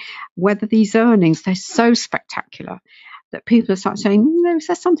stuffing, whether these earnings, they're so spectacular that people start saying, is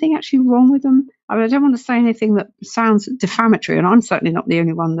there something actually wrong with them? I mean, I don't want to say anything that sounds defamatory, and I'm certainly not the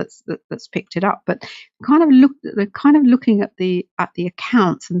only one that's picked it up. But they're kind of looking at the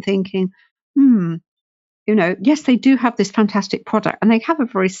accounts and thinking, yes, they do have this fantastic product, and they have a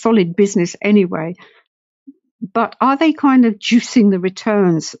very solid business anyway. But are they kind of juicing the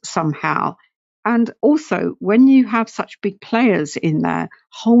returns somehow? And also, when you have such big players in there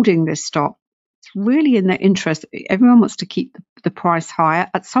holding this stock, it's really in their interest. Everyone wants to keep the price higher.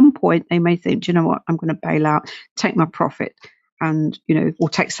 At some point, they may think, do you know what, I'm going to bail out, take my profit, and, or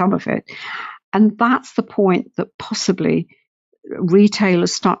take some of it. And that's the point that possibly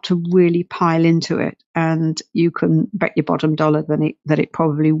retailers start to really pile into it, and you can bet your bottom dollar that it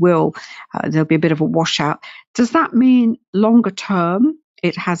probably will. There'll be a bit of a washout. Does that mean longer term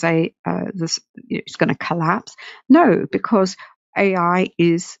it has it's going to collapse? No, because AI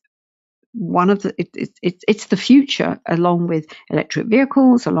is one of it's the future, along with electric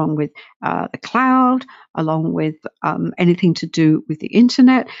vehicles, along with the cloud, along with anything to do with the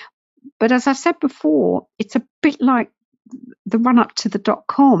internet. But as I've said before, it's a bit like the run up to the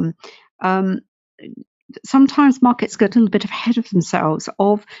 .com. Sometimes markets get a little bit ahead of themselves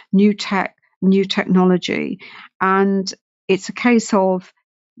of new technology, and it's a case of,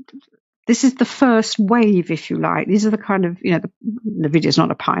 this is the first wave, if you like. These are the kind of, Nvidia's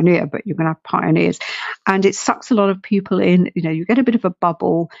not a pioneer, but you're going to have pioneers, and it sucks a lot of people in. You get a bit of a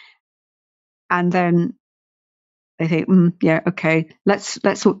bubble, and then they think, yeah, okay, let's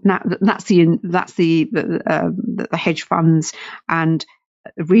that's the hedge funds and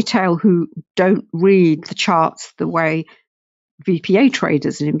retail who don't read the charts the way VPA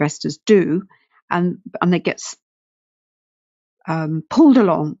traders and investors do, and they get pulled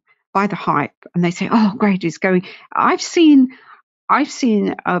along by the hype, and they say, oh, great, it's going. I've seen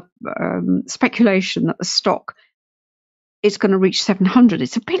speculation that the stock is going to reach 700.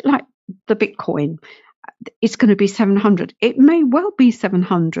 It's a bit like the Bitcoin. It's going to be 700. It may well be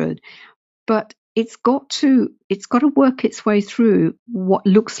 700, but it's got to work its way through what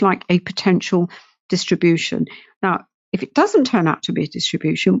looks like a potential distribution. Now, If it doesn't turn out to be a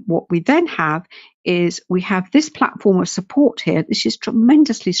distribution, what we then have is we have this platform of support here. This is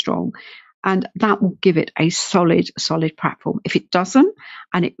tremendously strong, and that will give it a solid platform. If it doesn't,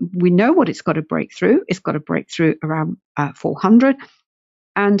 and we know what it's got to break through, it's got to break through around 400.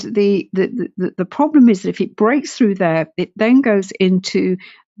 And the problem is that if it breaks through there, it then goes into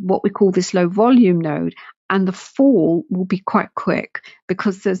what we call this low volume node, and the fall will be quite quick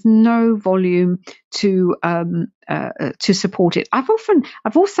because there's no volume to support it. I've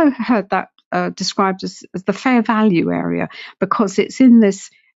also heard that described as the fair value area, because it's in this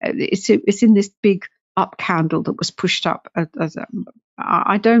big up candle that was pushed up.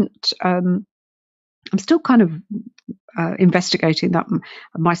 I'm still kind of investigating that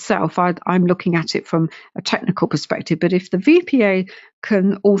myself. I'm looking at it from a technical perspective, but if the VPA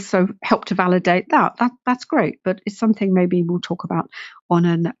can also help to validate that's great. But it's something maybe we'll talk about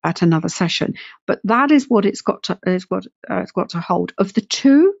at another session. But that is what it's got to hold. Of the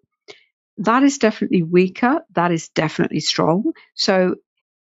two, that is definitely weaker. That is definitely strong. So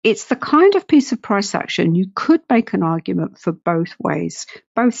it's the kind of piece of price action you could make an argument for both ways,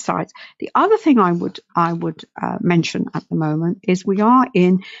 both sides. The other thing I would mention at the moment is we are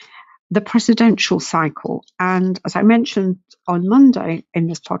in the presidential cycle. And as I mentioned on Monday in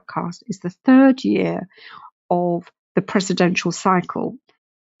this podcast, is the third year of the presidential cycle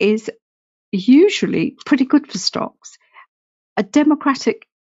is usually pretty good for stocks. A Democratic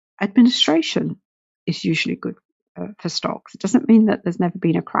administration is usually good for stocks. It doesn't mean that there's never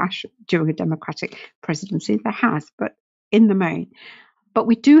been a crash during a Democratic presidency. There has, but in the main. But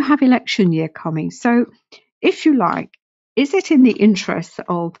we do have election year coming. So if you like, is it in the interest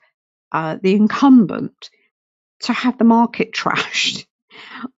of the incumbent to have the market trashed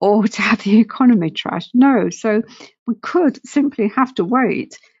or to have the economy trashed? No. So we could simply have to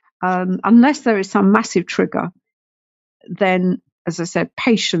wait unless there is some massive trigger. Then, as I said,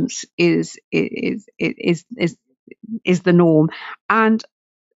 patience is the norm, and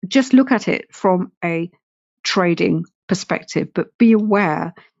just look at it from a trading perspective, but be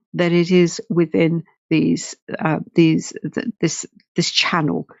aware that it is within this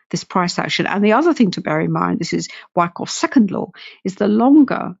channel, this price action. And the other thing to bear in mind, this is Wyckoff's second law, is the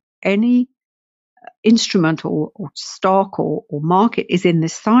longer any instrument or stock or market is in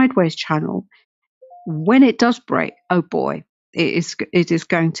this sideways channel, when it does break, oh boy, it is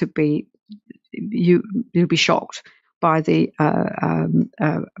going to be, you'll be shocked by the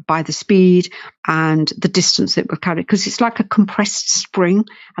speed and the distance it will carry, because it's like a compressed spring,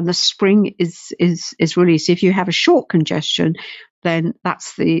 and the spring is released. If you have a short congestion, then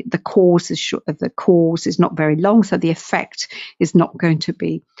that's the cause is not very long, so the effect is not going to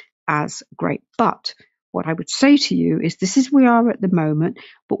be as great. But what I would say to you is this is where we are at the moment,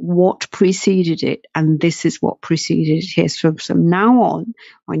 but what preceded it, and this is what preceded it here. So from now on,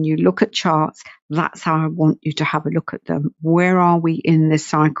 when you look at charts, that's how I want you to have a look at them. Where are we in this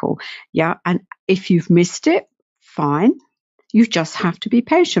cycle? Yeah, and if you've missed it, fine. You just have to be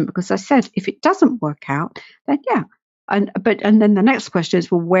patient, because I said if it doesn't work out, then yeah. And then the next question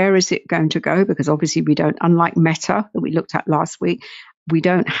is, well, where is it going to go? Because obviously we don't, unlike Meta that we looked at last week, we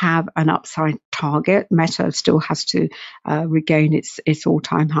don't have an upside target. Meta still has to regain its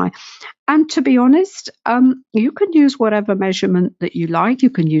all-time high. And to be honest, you can use whatever measurement that you like.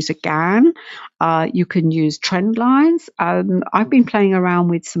 You can use a GAN. You can use trend lines. I've been playing around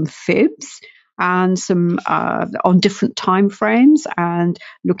with some fibs and some on different time frames, and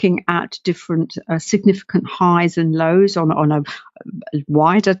looking at different significant highs and lows on a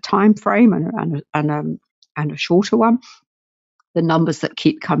wider time frame and a shorter one. The numbers that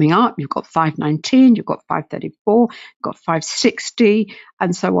keep coming up, you've got 519, you've got 534, you've got 560,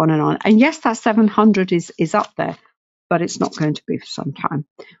 and so on and on. And yes, that 700 is up there, but it's not going to be for some time.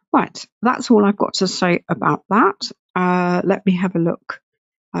 Right, that's all I've got to say about that. Let me have a look.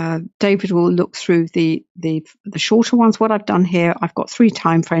 David will look through the shorter ones. What I've done here, I've got 3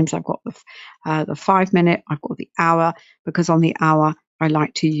 time frames. I've got the 5 minute, I've got the hour, because on the hour I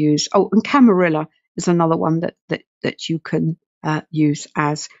like to use. Oh, and Camarilla is another one that you can use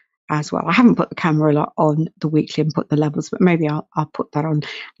as well. I haven't put the Camarilla on the weekly and put the levels, but maybe I'll put that on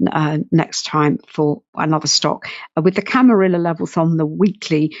next time for another stock. With the Camarilla levels on the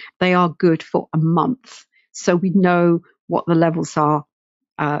weekly, they are good for a month, so we know what the levels are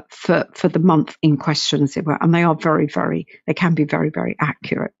for the month in question, as it were, and they are they can be very, very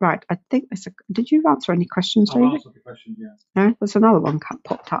accurate. Right, I think did you answer any questions, David? I've answered the question, yeah. No, there's another one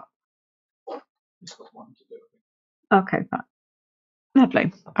popped up. It's got one to do. Okay, fine.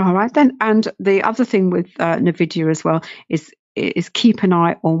 Lovely. All right then. And the other thing with Nvidia as well is keep an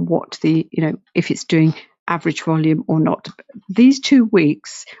eye on what if it's doing average volume or not. These 2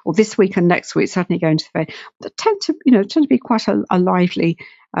 weeks, or this week and next week, certainly going to the Fed, tend to be quite a lively.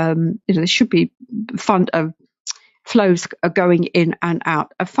 There should be fund flows are going in and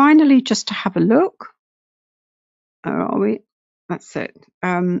out. Finally, just to have a look, where are we? That's it.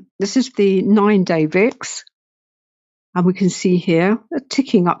 This is the 9-day VIX. And we can see here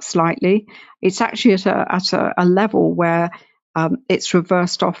ticking up slightly. It's actually at a level where it's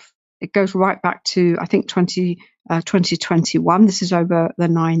reversed off. It goes right back to, I think, 2021. This is over the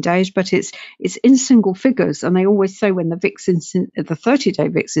 9 days, but it's in single figures. And they always say when the VIX the 30-day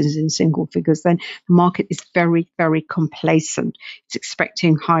VIX is in single figures, then the market is very, very complacent. It's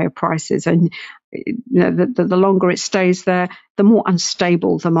expecting higher prices, and the longer it stays there, the more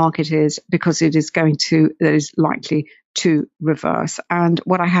unstable the market is, because it is likely to reverse. And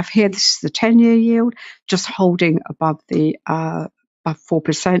what I have here, this is the 10-year yield, just holding above the above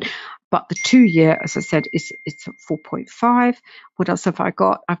 4%. But the 2-year, as I said, it's at 4.5. What else have I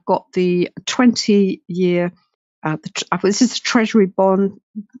got? I've got the 20-year. This is the Treasury bond.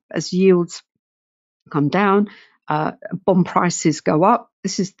 As yields come down, bond prices go up.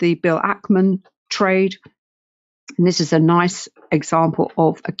 This is the Bill Ackman trade. And this is a nice example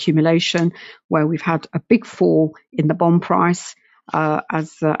of accumulation where we've had a big fall in the bond price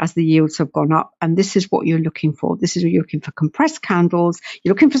as the yields have gone up. And this is what you're looking for. You're looking for compressed candles.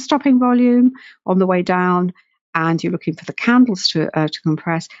 You're looking for stopping volume on the way down, and you're looking for the candles to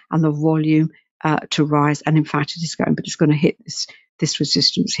compress and the volume to rise. And in fact, it's going to hit this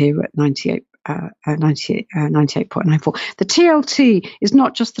resistance here at 98.94. The TLT is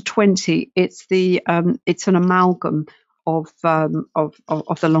not just the 20; it's an amalgam of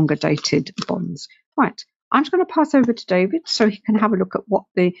the longer dated bonds. Right. I'm just going to pass over to David so he can have a look at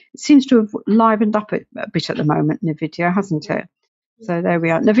it seems to have livened up a bit at the moment, Nvidia, hasn't it? So there we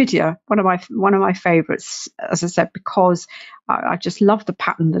are. Nvidia, one of my favorites, as I said, because I just love the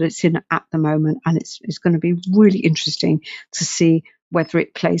pattern that it's in at the moment, and it's going to be really interesting to see whether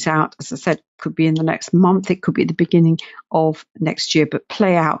it plays out. As I said, could be in the next month, it could be at the beginning of next year, but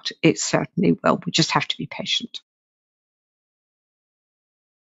play out it certainly will. We just have to be patient.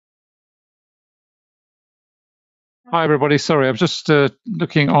 Hi, everybody. Sorry, I was just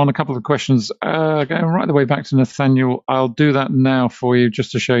looking on a couple of questions, going right the way back to Nathaniel. I'll do that now for you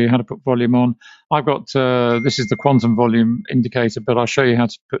just to show you how to put volume on. I've got, this is the quantum volume indicator, but I'll show you how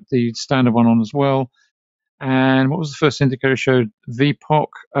to put the standard one on as well. And what was the first indicator you showed? VPOC.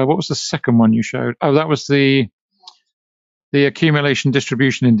 What was the second one you showed? Oh, that was the accumulation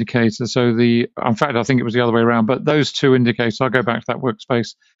distribution indicator. So in fact, I think it was the other way around, but those two indicators, I'll go back to that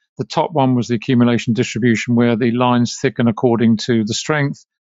workspace. The top one was the accumulation distribution, where the lines thicken according to the strength.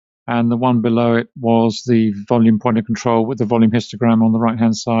 And the one below it was the volume point of control with the volume histogram on the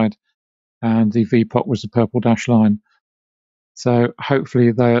right-hand side. And the VPOC was the purple dashed line. So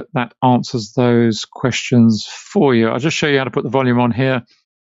hopefully that answers those questions for you. I'll just show you how to put the volume on here.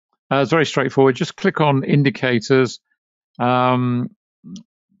 It's very straightforward. Just click on indicators.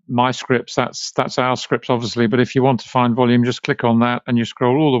 My scripts, that's our scripts, obviously. But if you want to find volume, just click on that and you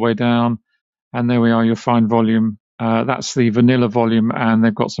scroll all the way down. And there we are, you'll find volume. That's the vanilla volume, and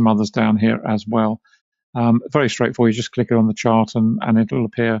they've got some others down here as well. Very straightforward. You just click it on the chart and it'll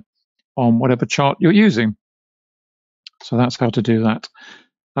appear on whatever chart you're using. So that's how to do that.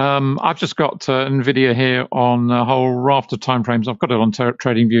 I've just got Nvidia here on a whole raft of timeframes. I've got it on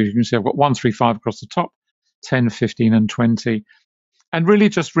TradingView. You can see I've got 1, 3, 5 across the top, 10, 15, and 20. And really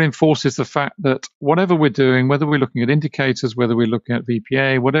just reinforces the fact that whatever we're doing, whether we're looking at indicators, whether we're looking at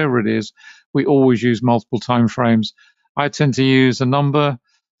VPA, whatever it is, we always use multiple timeframes. I tend to use a number,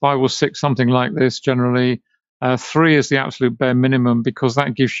 5 or 6, something like this generally. 3 is the absolute bare minimum, because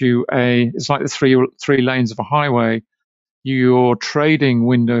that gives you it's like the three lanes of a highway. Your trading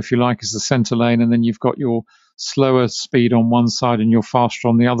window, if you like, is the center lane, and then you've got your slower speed on one side and your faster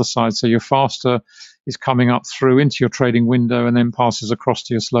on the other side. So your faster is coming up through into your trading window and then passes across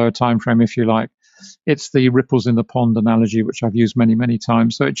to your slower time frame, if you like. It's the ripples in the pond analogy, which I've used many, many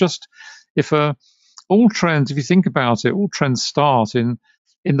times. So all trends, if you think about it, all trends start in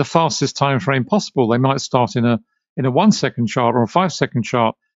the fastest time frame possible. They might start in a 1 second chart or a 5 second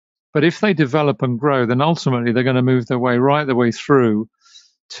chart. But if they develop and grow, then ultimately they're going to move their way right the way through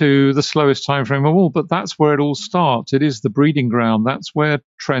to the slowest time frame of all. But that's where it all starts. It is the breeding ground. That's where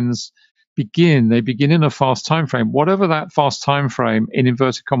trends begin. They begin in a fast time frame. Whatever that fast time frame, in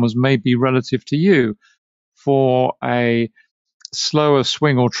inverted commas, may be relative to you. For a slower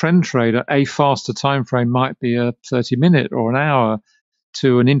swing or trend trader, a faster time frame might be a 30-minute or an hour.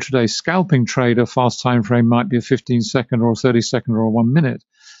 To an intraday scalping trader, fast time frame might be a 15-second or a 30-second or a 1 minute.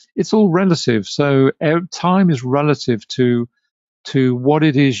 it's all relative. So time is relative to what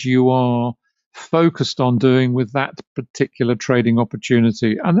it is you are focused on doing with that particular trading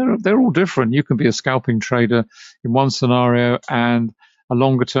opportunity. And they're all different. You can be a scalping trader in one scenario and a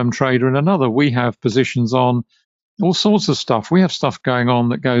longer term trader in another. We have positions on all sorts of stuff. We have stuff going on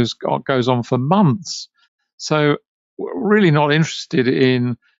that goes on for months. So we're really not interested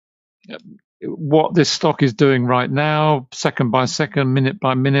in what this stock is doing right now, second by second, minute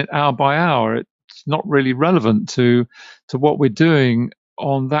by minute, hour by hour. It's not really relevant to what we're doing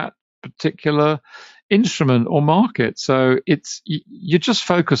on that particular instrument or market. So you're just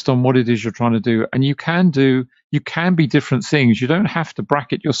focused on what it is you're trying to do, and you can be different things. You don't have to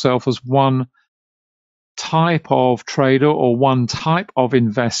bracket yourself as one type of trader or one type of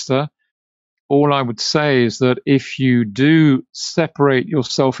investor. All I would say is that if you do separate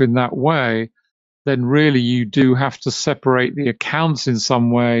yourself in that way, then really you do have to separate the accounts in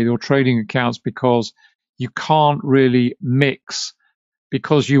some way, your trading accounts, because you can't really mix,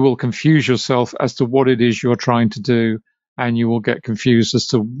 because you will confuse yourself as to what it is you're trying to do, and you will get confused as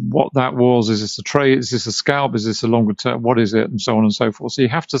to what that was. Is this a trade? Is this a scalp? Is this a longer term? What is it? And so on and so forth. So you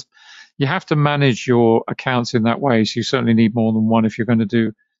have to manage your accounts in that way. So you certainly need more than one if you're going to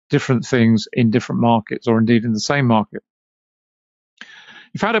do different things in different markets, or indeed in the same market.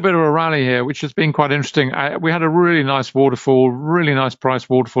 You've had a bit of a rally here, which has been quite interesting. We had a really nice waterfall, really nice price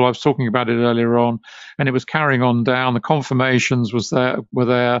waterfall. I was talking about it earlier on, and it was carrying on down. The confirmations were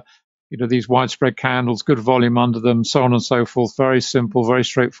there. These widespread candles, good volume under them, so on and so forth. Very simple, very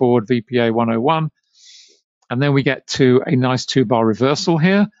straightforward. VPA 101, and then we get to a nice 2-bar reversal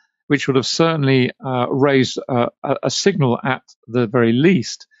here, which would have certainly raised a signal at the very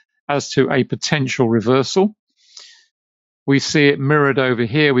least as to a potential reversal. We see it mirrored over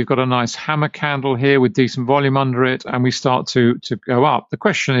here. We've got a nice hammer candle here with decent volume under it, and we start to go up. The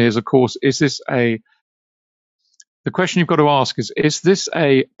question is, of course, the question you've got to ask is this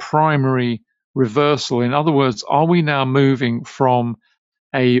a primary reversal? In other words, are we now moving from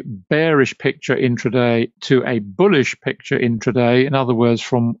a bearish picture intraday to a bullish picture intraday? In other words,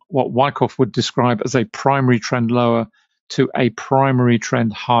 from what Wyckoff would describe as a primary trend lower to a primary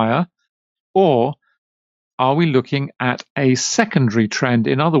trend higher? Or are we looking at a secondary trend?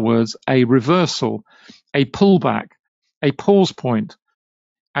 In other words, a reversal, a pullback, a pause point.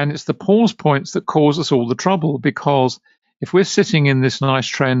 And it's the pause points that cause us all the trouble, because if we're sitting in this nice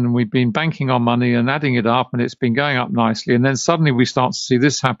trend and we've been banking our money and adding it up and it's been going up nicely, and then suddenly we start to see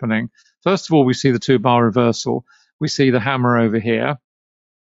this happening. First of all, we see the 2-bar reversal. We see the hammer over here,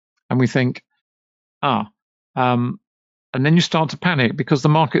 and we think, and then you start to panic because the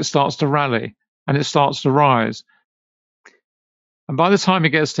market starts to rally and it starts to rise. And by the time it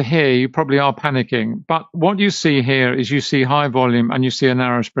gets to here, you probably are panicking. But what you see here is you see high volume and you see a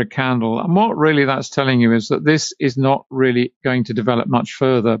narrow spread candle. And what really that's telling you is that this is not really going to develop much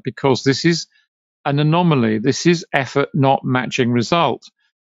further, because this is an anomaly. This is effort not matching result,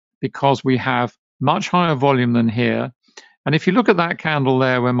 because we have much higher volume than here. And if you look at that candle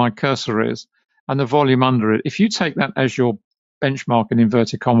there where my cursor is and the volume under it, if you take that as your benchmark in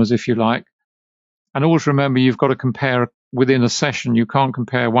inverted commas, if you like, and always remember, you've got to compare within a session. You can't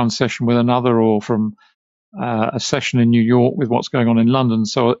compare one session with another, or from a session in New York with what's going on in London.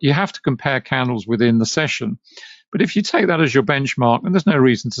 So you have to compare candles within the session. But if you take that as your benchmark, and there's no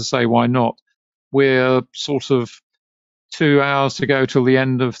reason to say why not, we're sort of 2 hours to go till the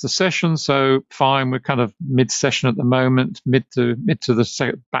end of the session. So fine, we're kind of mid-session at the moment, mid to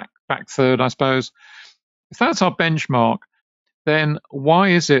the back third, I suppose. If that's our benchmark, then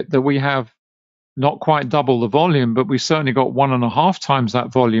why is it that we have not quite double the volume, but we certainly got 1.5 times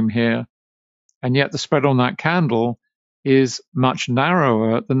that volume here, and yet the spread on that candle is much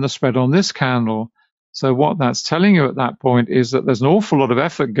narrower than the spread on this candle? So what that's telling you at that point is that there's an awful lot of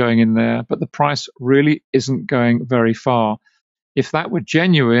effort going in there, but the price really isn't going very far. If that were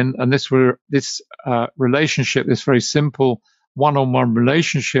genuine, and this relationship, this very simple one-on-one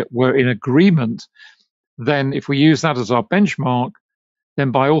relationship, were in agreement, then if we use that as our benchmark,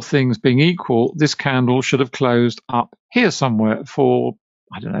 then by all things being equal, this candle should have closed up here somewhere for,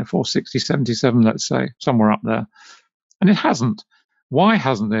 I don't know, 460, 77, let's say, somewhere up there. And it hasn't. Why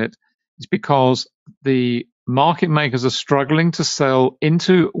hasn't it? It's because the market makers are struggling to sell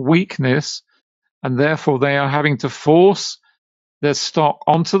into weakness, and therefore they are having to force their stock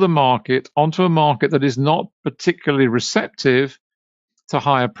onto the market, onto a market that is not particularly receptive to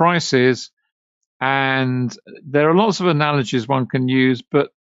higher prices. And there are lots of analogies one can use, but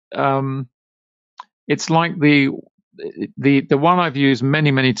it's like the one I've used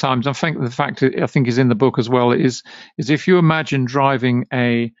many times, I think the fact I think is in the book as well, is if you imagine driving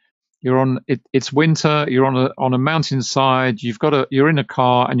it's winter, you're on a mountainside, you're in a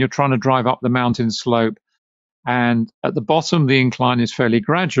car and you're trying to drive up the mountain slope, and at the bottom the incline is fairly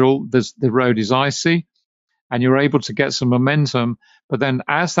gradual, the road is icy, and you're able to get some momentum. But then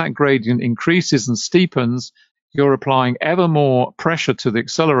as that gradient increases and steepens, you're applying ever more pressure to the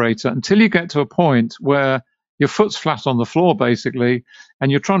accelerator until you get to a point where your foot's flat on the floor, basically,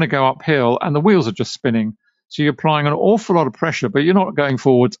 and you're trying to go uphill and the wheels are just spinning. So you're applying an awful lot of pressure, but you're not going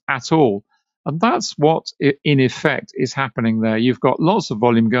forwards at all. And that's what, in effect, is happening there. You've got lots of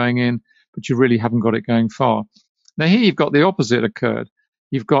volume going in, but you really haven't got it going far. Now here you've got the opposite occurred.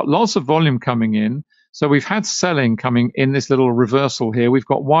 You've got lots of volume coming in. So we've had selling coming in this little reversal here. We've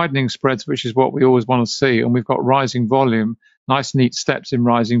got widening spreads, which is what we always want to see. And we've got rising volume, nice neat steps in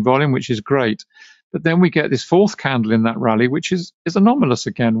rising volume, which is great. But then we get this fourth candle in that rally, which is anomalous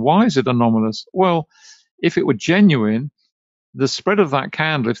again. Why is it anomalous? Well, if it were genuine, the spread of that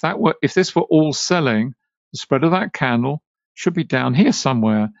candle, if this were all selling, the spread of that candle should be down here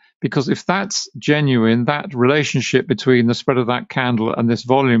somewhere. Because if that's genuine, that relationship between the spread of that candle and this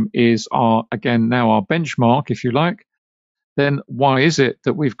volume is now our benchmark, if you like, then why is it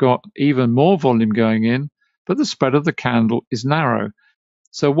that we've got even more volume going in, but the spread of the candle is narrow?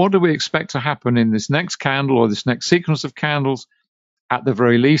 So what do we expect to happen in this next candle or this next sequence of candles? At the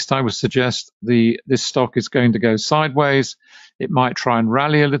very least, I would suggest this stock is going to go sideways. It might try and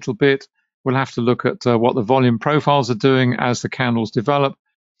rally a little bit. We'll have to look at what the volume profiles are doing as the candles develop.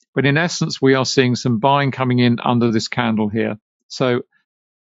 But in essence, we are seeing some buying coming in under this candle here. So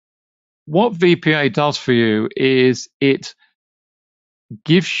what VPA does for you is it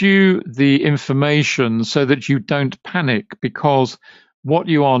gives you the information so that you don't panic, because what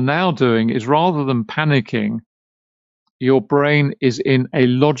you are now doing is, rather than panicking, your brain is in a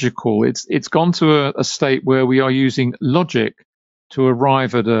logical, it's gone to a state where we are using logic to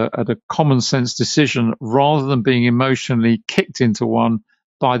arrive at a common sense decision rather than being emotionally kicked into one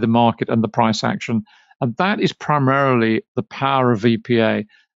by the market and the price action. And that is primarily the power of VPA.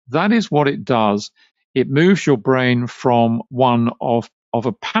 That is what it does. It moves your brain from one of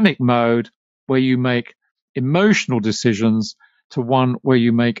a panic mode where you make emotional decisions to one where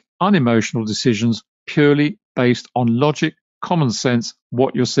you make unemotional decisions purely based on logic, common sense,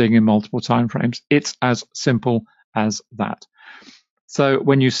 what you're seeing in multiple timeframes. It's as simple as that. So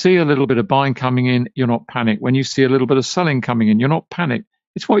when you see a little bit of buying coming in, you're not panicked. When you see a little bit of selling coming in, you're not panicked.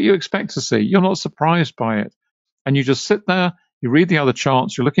 It's what you expect to see. You're not surprised by it. And you just sit there, you read the other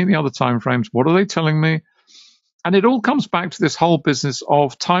charts, you're looking at the other timeframes. What are they telling me? And it all comes back to this whole business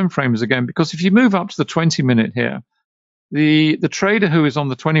of timeframes again, because if you move up to the 20-minute here, the trader who is on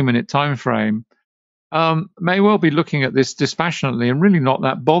the 20-minute time frame may well be looking at this dispassionately and really not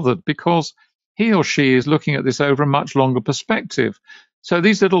that bothered, because he or she is looking at this over a much longer perspective. So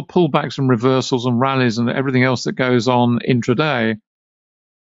these little pullbacks and reversals and rallies and everything else that goes on intraday,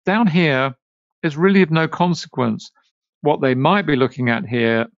 down here is really of no consequence. What they might be looking at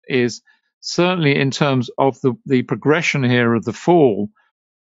here is, certainly in terms of the progression here of the fall,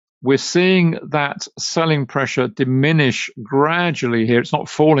 we're seeing that selling pressure diminish gradually here. It's not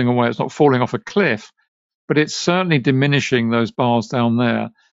falling away, it's not falling off a cliff, but it's certainly diminishing those bars down there.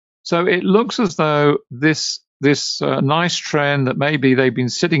 So it looks as though this nice trend that maybe they've been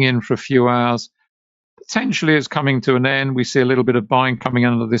sitting in for a few hours potentially is coming to an end. We see a little bit of buying coming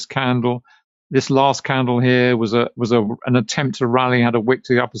under this candle. This last candle here was an attempt to rally, had a wick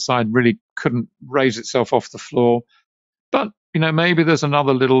to the upper side, really couldn't raise itself off the floor. But maybe there's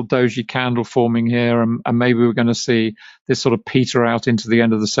another little doji candle forming here, and maybe we're going to see this sort of peter out into the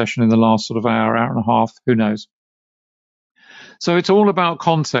end of the session in the last sort of hour and a half. Who knows? So it's all about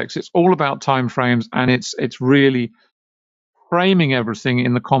context. It's all about time frames, and it's really framing everything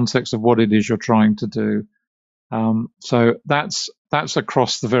in the context of what it is you're trying to do. So that's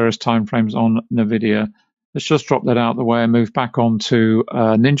across the various time frames on Nvidia. Let's just drop that out of the way and move back on to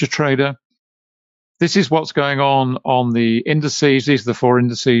NinjaTrader. This is what's going on the indices. These are the four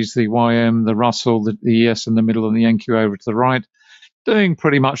indices: the YM, the Russell, the ES in the middle, and the NQ over to the right, doing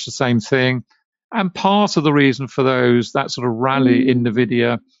pretty much the same thing. And part of the reason for that sort of rally in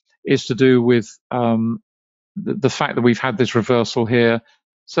Nvidia is to do with the fact that we've had this reversal here.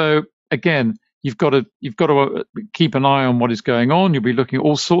 So again, you've got to keep an eye on what is going on. You'll be looking at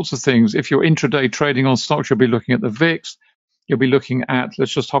all sorts of things. If you're intraday trading on stocks, you'll be looking at the VIX. You'll be looking at,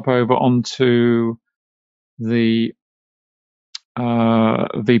 let's just hop over onto the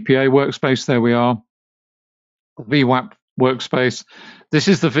VPA workspace. There we are. VWAP workspace. This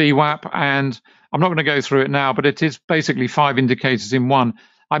is the VWAP, and I'm not going to go through it now, but it is basically 5 indicators in one.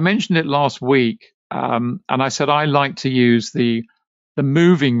 I mentioned it last week, and I said I like to use the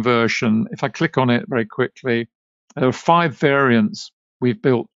moving version. If I click on it very quickly, there are 5 variants we've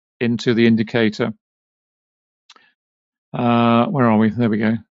built into the indicator. Where are we? There we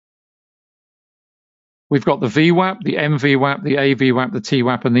go. We've got the VWAP, the MVWAP, the AVWAP, the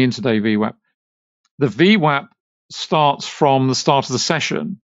TWAP, and the intraday VWAP. The VWAP starts from the start of the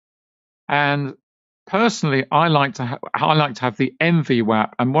session, and personally, I like to have the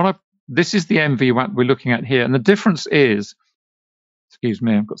MVWAP. And this is the MVWAP we're looking at here, and the difference is, excuse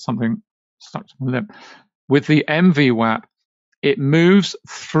me, I've got something stuck to my lip. With the MVWAP, it moves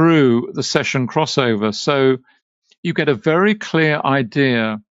through the session crossover, so you get a very clear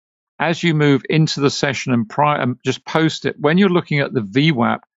idea as you move into the session and just post it. When you're looking at the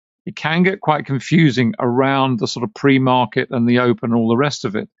VWAP, it can get quite confusing around the sort of pre-market and the open and all the rest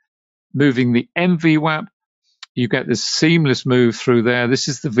of it. Moving the MVWAP, you get this seamless move through there. This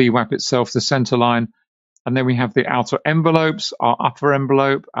is the VWAP itself, the center line. And then we have the outer envelopes, our upper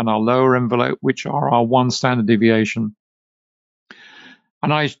envelope and our lower envelope, which are our 1 standard deviation.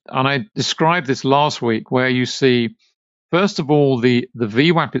 And I described this last week, where you see, first of all, the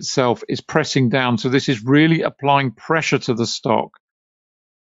VWAP itself is pressing down. So this is really applying pressure to the stock.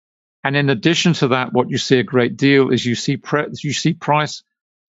 And in addition to that, what you see a great deal is you see price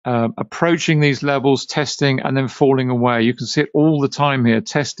approaching these levels, testing, and then falling away. You can see it all the time here,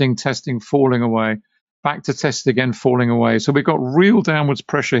 testing, falling away, back to test again, falling away. So we've got real downwards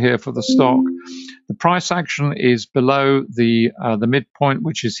pressure here for the stock. The price action is below the midpoint,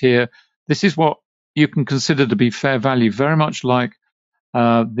 which is here. This is what you can consider to be fair value, very much like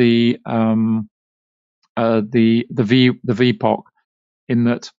the VPOC, in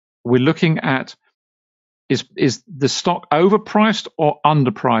that we're looking at is the stock overpriced or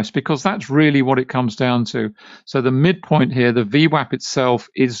underpriced, because that's really what it comes down to. So the midpoint here, the VWAP itself,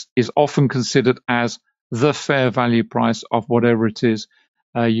 is often considered as the fair value price of whatever it is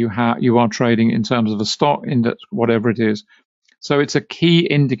you are trading in terms of a stock index, whatever it is. So it's a key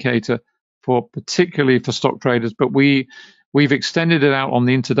indicator particularly for stock traders, but we've extended it out on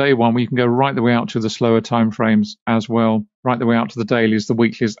the intraday one. We can go right the way out to the slower time frames as well, right the way out to the dailies, the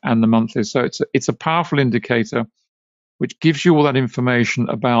weeklies, and the monthlies. So it's a powerful indicator which gives you all that information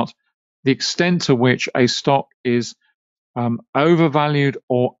about the extent to which a stock is overvalued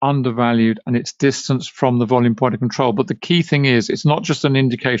or undervalued, and its distance from the volume point of control. But the key thing is, it's not just an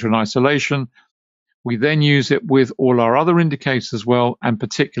indicator in isolation. We then use it with all our other indicators as well, and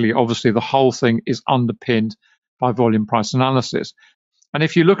particularly, obviously, the whole thing is underpinned by volume price analysis. And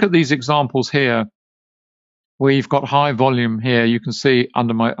if you look at these examples here, where you've got high volume here, you can see on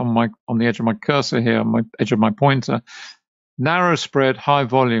the edge of my cursor here, on my edge of my pointer, narrow spread, high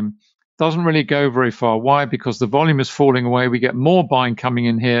volume. Doesn't really go very far. Why? Because the volume is falling away. We get more buying coming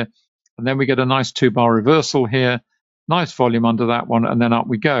in here, and then we get a nice 2-bar reversal here, nice volume under that one, and then up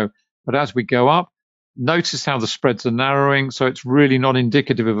we go. But as we go up, notice how the spreads are narrowing, so it's really not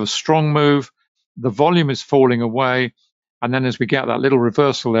indicative of a strong move. The volume is falling away, and then as we get that little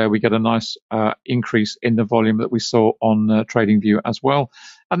reversal there, we get a nice increase in the volume that we saw on TradingView as well.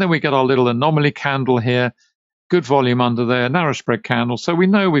 And then we get our little anomaly candle here, good volume under there, narrow spread candle. So we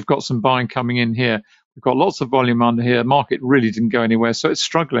know we've got some buying coming in here. We've got lots of volume under here. Market really didn't go anywhere, so it's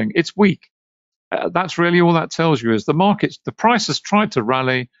struggling. It's weak. That's really all that tells you, is the price has tried to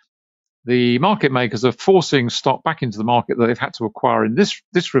rally. The market makers are forcing stock back into the market that they've had to acquire in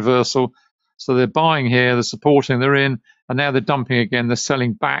this reversal. So they're buying here, they're supporting, they're in, and now they're dumping again. They're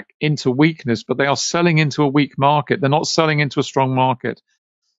selling back into weakness, but they are selling into a weak market. They're not selling into a strong market.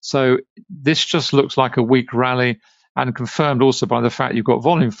 So this just looks like a weak rally, and confirmed also by the fact you've got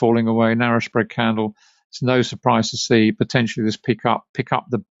volume falling away, narrow spread candle. It's no surprise to see potentially this pick up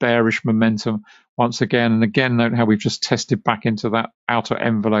the bearish momentum once again. And again, note how we've just tested back into that outer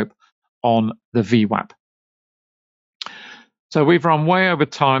envelope on the VWAP. So we've run way over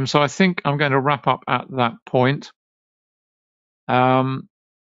time, so I think I'm going to wrap up at that point.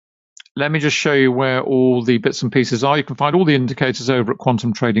 Let me just show you where all the bits and pieces are. You can find all the indicators over at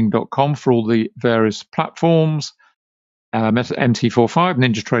quantumtrading.com for all the various platforms, MT45,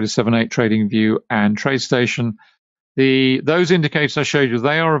 NinjaTrader 7.8, TradingView, and TradeStation. Those indicators I showed you,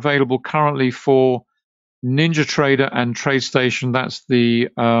 they are available currently for NinjaTrader and TradeStation. That's the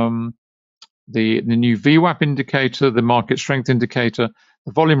new VWAP indicator, the market strength indicator,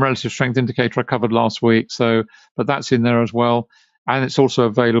 the volume relative strength indicator I covered last week. But that's in there as well. and it's also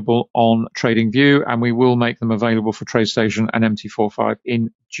available on TradingView, and we will make them available for TradeStation and MT45 in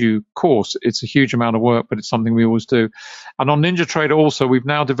due course. It's a huge amount of work, but it's something we always do. And on NinjaTrader also, we've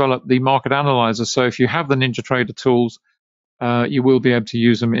now developed the Market Analyzer. So if you have the NinjaTrader tools, you will be able to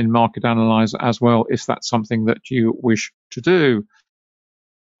use them in Market Analyzer as well, if that's something that you wish to do.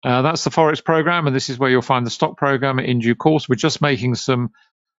 That's the Forex program, and this is where you'll find the stock program in due course. We're just making some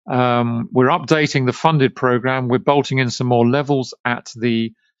we're updating the funded program. We're bolting in some more levels at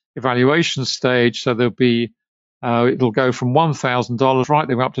the evaluation stage. So there'll be, it'll go from $1,000 right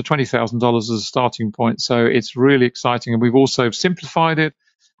the way up to $20,000 as a starting point. So it's really exciting. And we've also simplified it.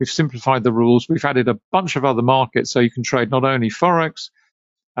 We've simplified the rules. We've added a bunch of other markets. So you can trade not only Forex,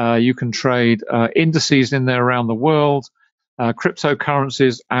 you can trade indices in there around the world,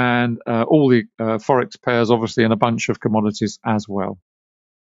 cryptocurrencies, and all the Forex pairs, obviously, and a bunch of commodities as well.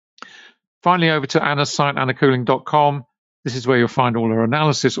 Finally, over to Anna's site, annacooling.com. This is where you'll find all her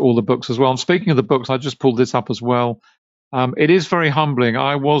analysis, all the books as well. And speaking of the books, I just pulled this up as well. It is very humbling.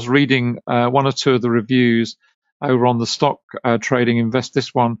 I was reading one or two of the reviews over on the stock trading invest,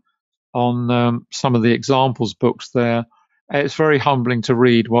 this one on some of the examples books there. It's very humbling to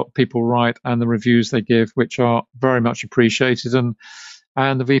read what people write and the reviews they give, which are very much appreciated.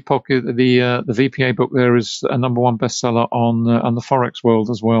 And the the VPA book there is a #1 bestseller on the Forex world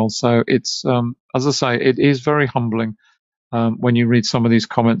as well. So it's, as I say, it is very humbling when you read some of these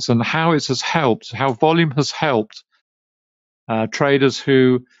comments and how it has helped, how volume has helped traders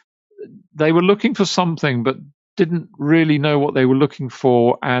who they were looking for something but didn't really know what they were looking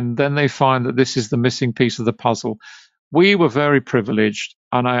for, and then they find that this is the missing piece of the puzzle. We were very privileged,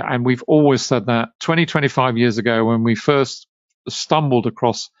 and we've always said that 25 years ago when we first stumbled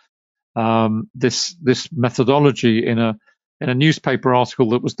across this methodology in a newspaper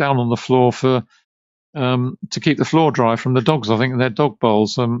article that was down on the floor for to keep the floor dry from the dogs, I think, in their dog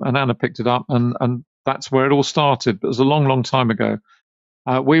bowls. And Anna picked it up, and that's where it all started. But it was a long, long time ago.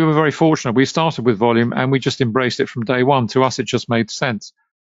 We were very fortunate. We started with volume, and we just embraced it from day one. To us, it just made sense.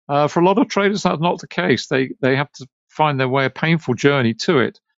 For a lot of traders, that's not the case. They have to find their way, a painful journey to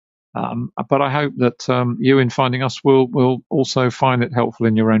it. But I hope that you, in finding us, will also find it helpful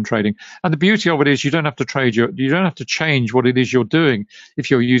in your own trading. And the beauty of it is you don't have to you don't have to change what it is you're doing. If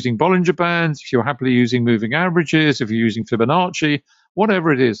you're using Bollinger Bands, if you're happily using moving averages, if you're using Fibonacci,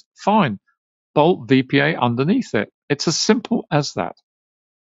 whatever it is, fine. Bolt VPA underneath it. It's as simple as that.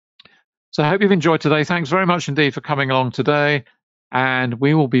 So I hope you've enjoyed today. Thanks very much indeed for coming along today. And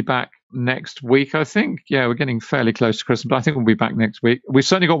we will be back next week, I think. Yeah, we're getting fairly close to Christmas, but I think we'll be back next week. We've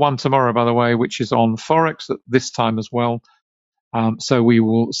certainly got one tomorrow, by the way, which is on Forex at this time as well. So we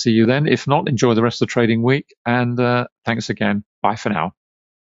will see you then. If not, enjoy the rest of the trading week. And thanks again. Bye for now.